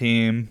up the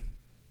team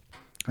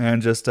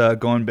and just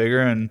going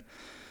bigger and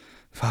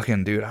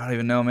fucking, dude, I don't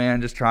even know,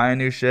 man. Just trying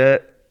new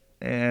shit.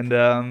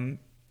 And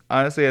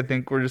honestly, I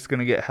think we're just going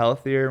to get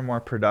healthier, more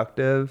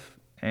productive,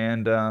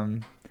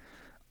 and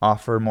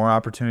offer more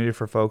opportunity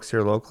for folks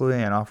here locally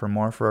and offer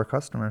more for our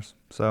customers.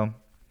 So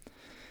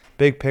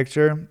big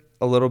picture,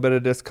 a little bit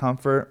of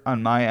discomfort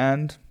on my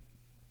end.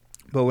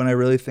 But when I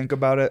really think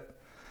about it,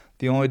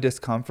 the only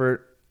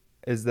discomfort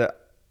is that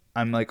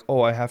I'm like,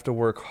 oh, I have to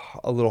work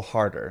a little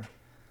harder.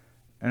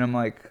 And I'm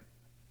like,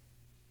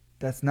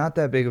 that's not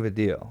that big of a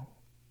deal.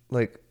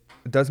 Like,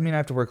 it doesn't mean I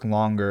have to work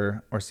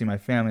longer or see my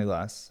family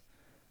less.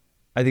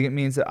 I think it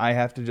means that I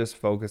have to just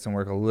focus and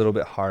work a little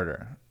bit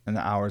harder in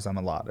the hours I'm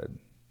allotted.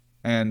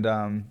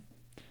 And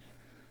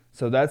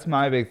so that's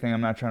my big thing.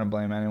 I'm not trying to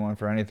blame anyone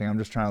for anything. I'm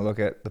just trying to look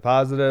at the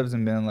positives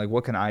and being like,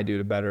 what can I do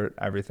to better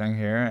everything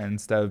here? And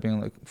instead of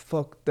being like,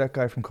 fuck that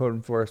guy from code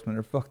enforcement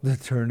or fuck the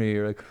attorney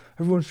or like,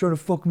 everyone's trying to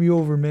fuck me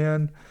over,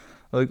 man.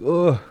 Like,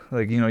 ugh.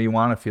 Like, you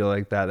want to feel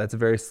like that. That's a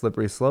very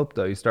slippery slope,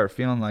 though. You start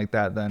feeling like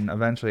that, then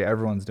eventually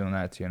everyone's doing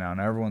that to you now.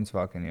 And everyone's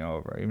fucking you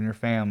over. Even your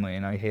family.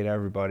 And now you hate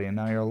everybody. And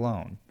now you're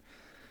alone.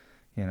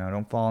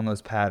 Don't fall in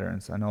those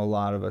patterns. I know a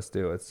lot of us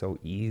do. It's so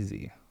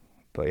easy.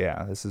 But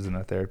yeah, this isn't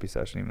a therapy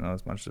session, even though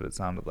as much of it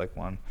sounded like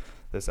one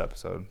this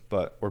episode.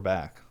 But we're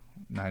back.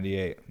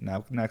 98.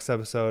 Now, next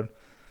episode,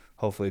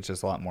 hopefully it's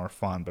just a lot more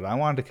fun. But I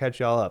wanted to catch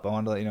y'all up. I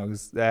wanted to let you know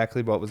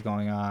exactly what was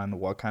going on,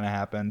 what kind of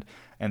happened.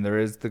 And there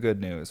is the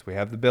good news. We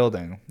have the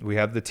building. We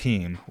have the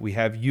team. We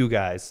have you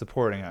guys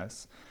supporting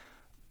us.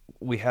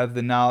 We have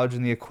the knowledge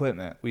and the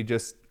equipment.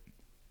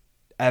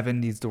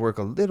 Evan needs to work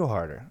a little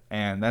harder.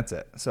 And that's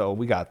it. So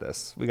we got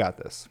this.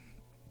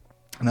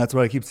 And that's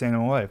what I keep saying to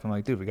my wife. I'm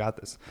like, dude, we got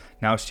this.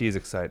 Now she's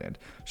excited.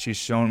 She's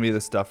showing me the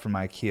stuff from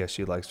IKEA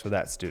she likes for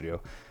that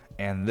studio.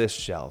 And this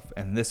shelf.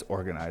 And this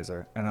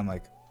organizer. And I'm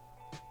like,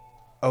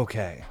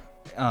 okay.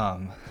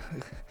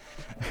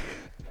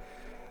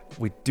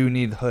 We do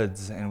need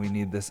hoods. And we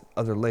need this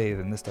other lathe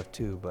and this stuff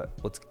too. But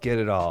let's get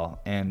it all.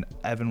 And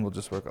Evan will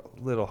just work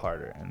a little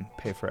harder and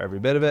pay for every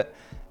bit of it.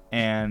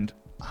 And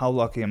how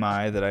lucky am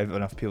I that I have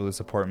enough people to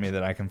support me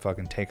that I can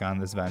fucking take on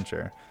this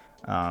venture.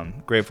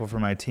 Grateful for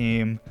my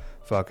team.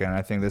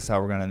 I think this is how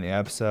we're gonna end the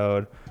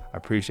episode. I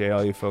appreciate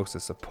all you folks'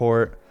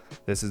 support.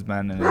 This has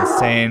been an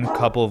insane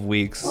couple of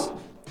weeks,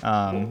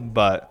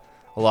 but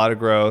a lot of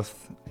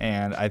growth,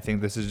 and I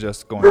think this is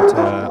just going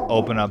to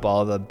open up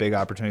all the big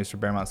opportunities for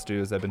Bearmount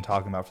Studios I've been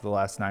talking about for the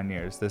last 9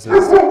 years. This is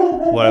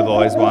what I've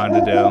always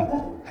wanted to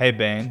do. Hey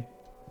Bane.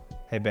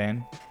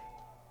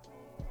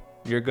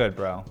 You're good,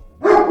 bro.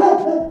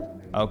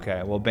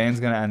 Okay, well Bane's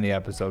gonna end the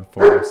episode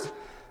for us.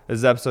 This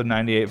is episode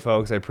 98,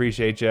 folks. I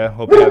appreciate you.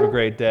 Hope you have a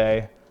great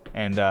day.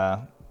 And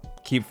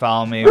keep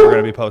following me. We're going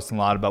to be posting a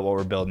lot about what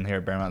we're building here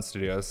at Bear Mountain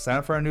Studios. Sign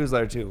up for our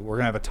newsletter, too. We're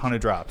going to have a ton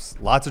of drops.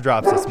 Lots of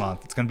drops this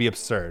month. It's going to be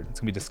absurd. It's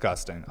going to be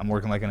disgusting. I'm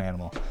working like an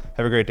animal.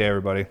 Have a great day,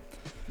 everybody.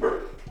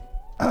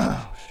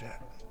 Oh,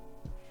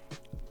 shit.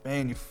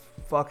 Man, you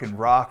fucking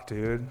rocked,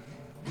 dude.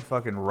 You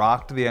fucking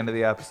rocked the end of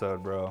the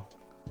episode, bro.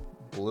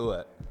 Blew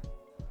it.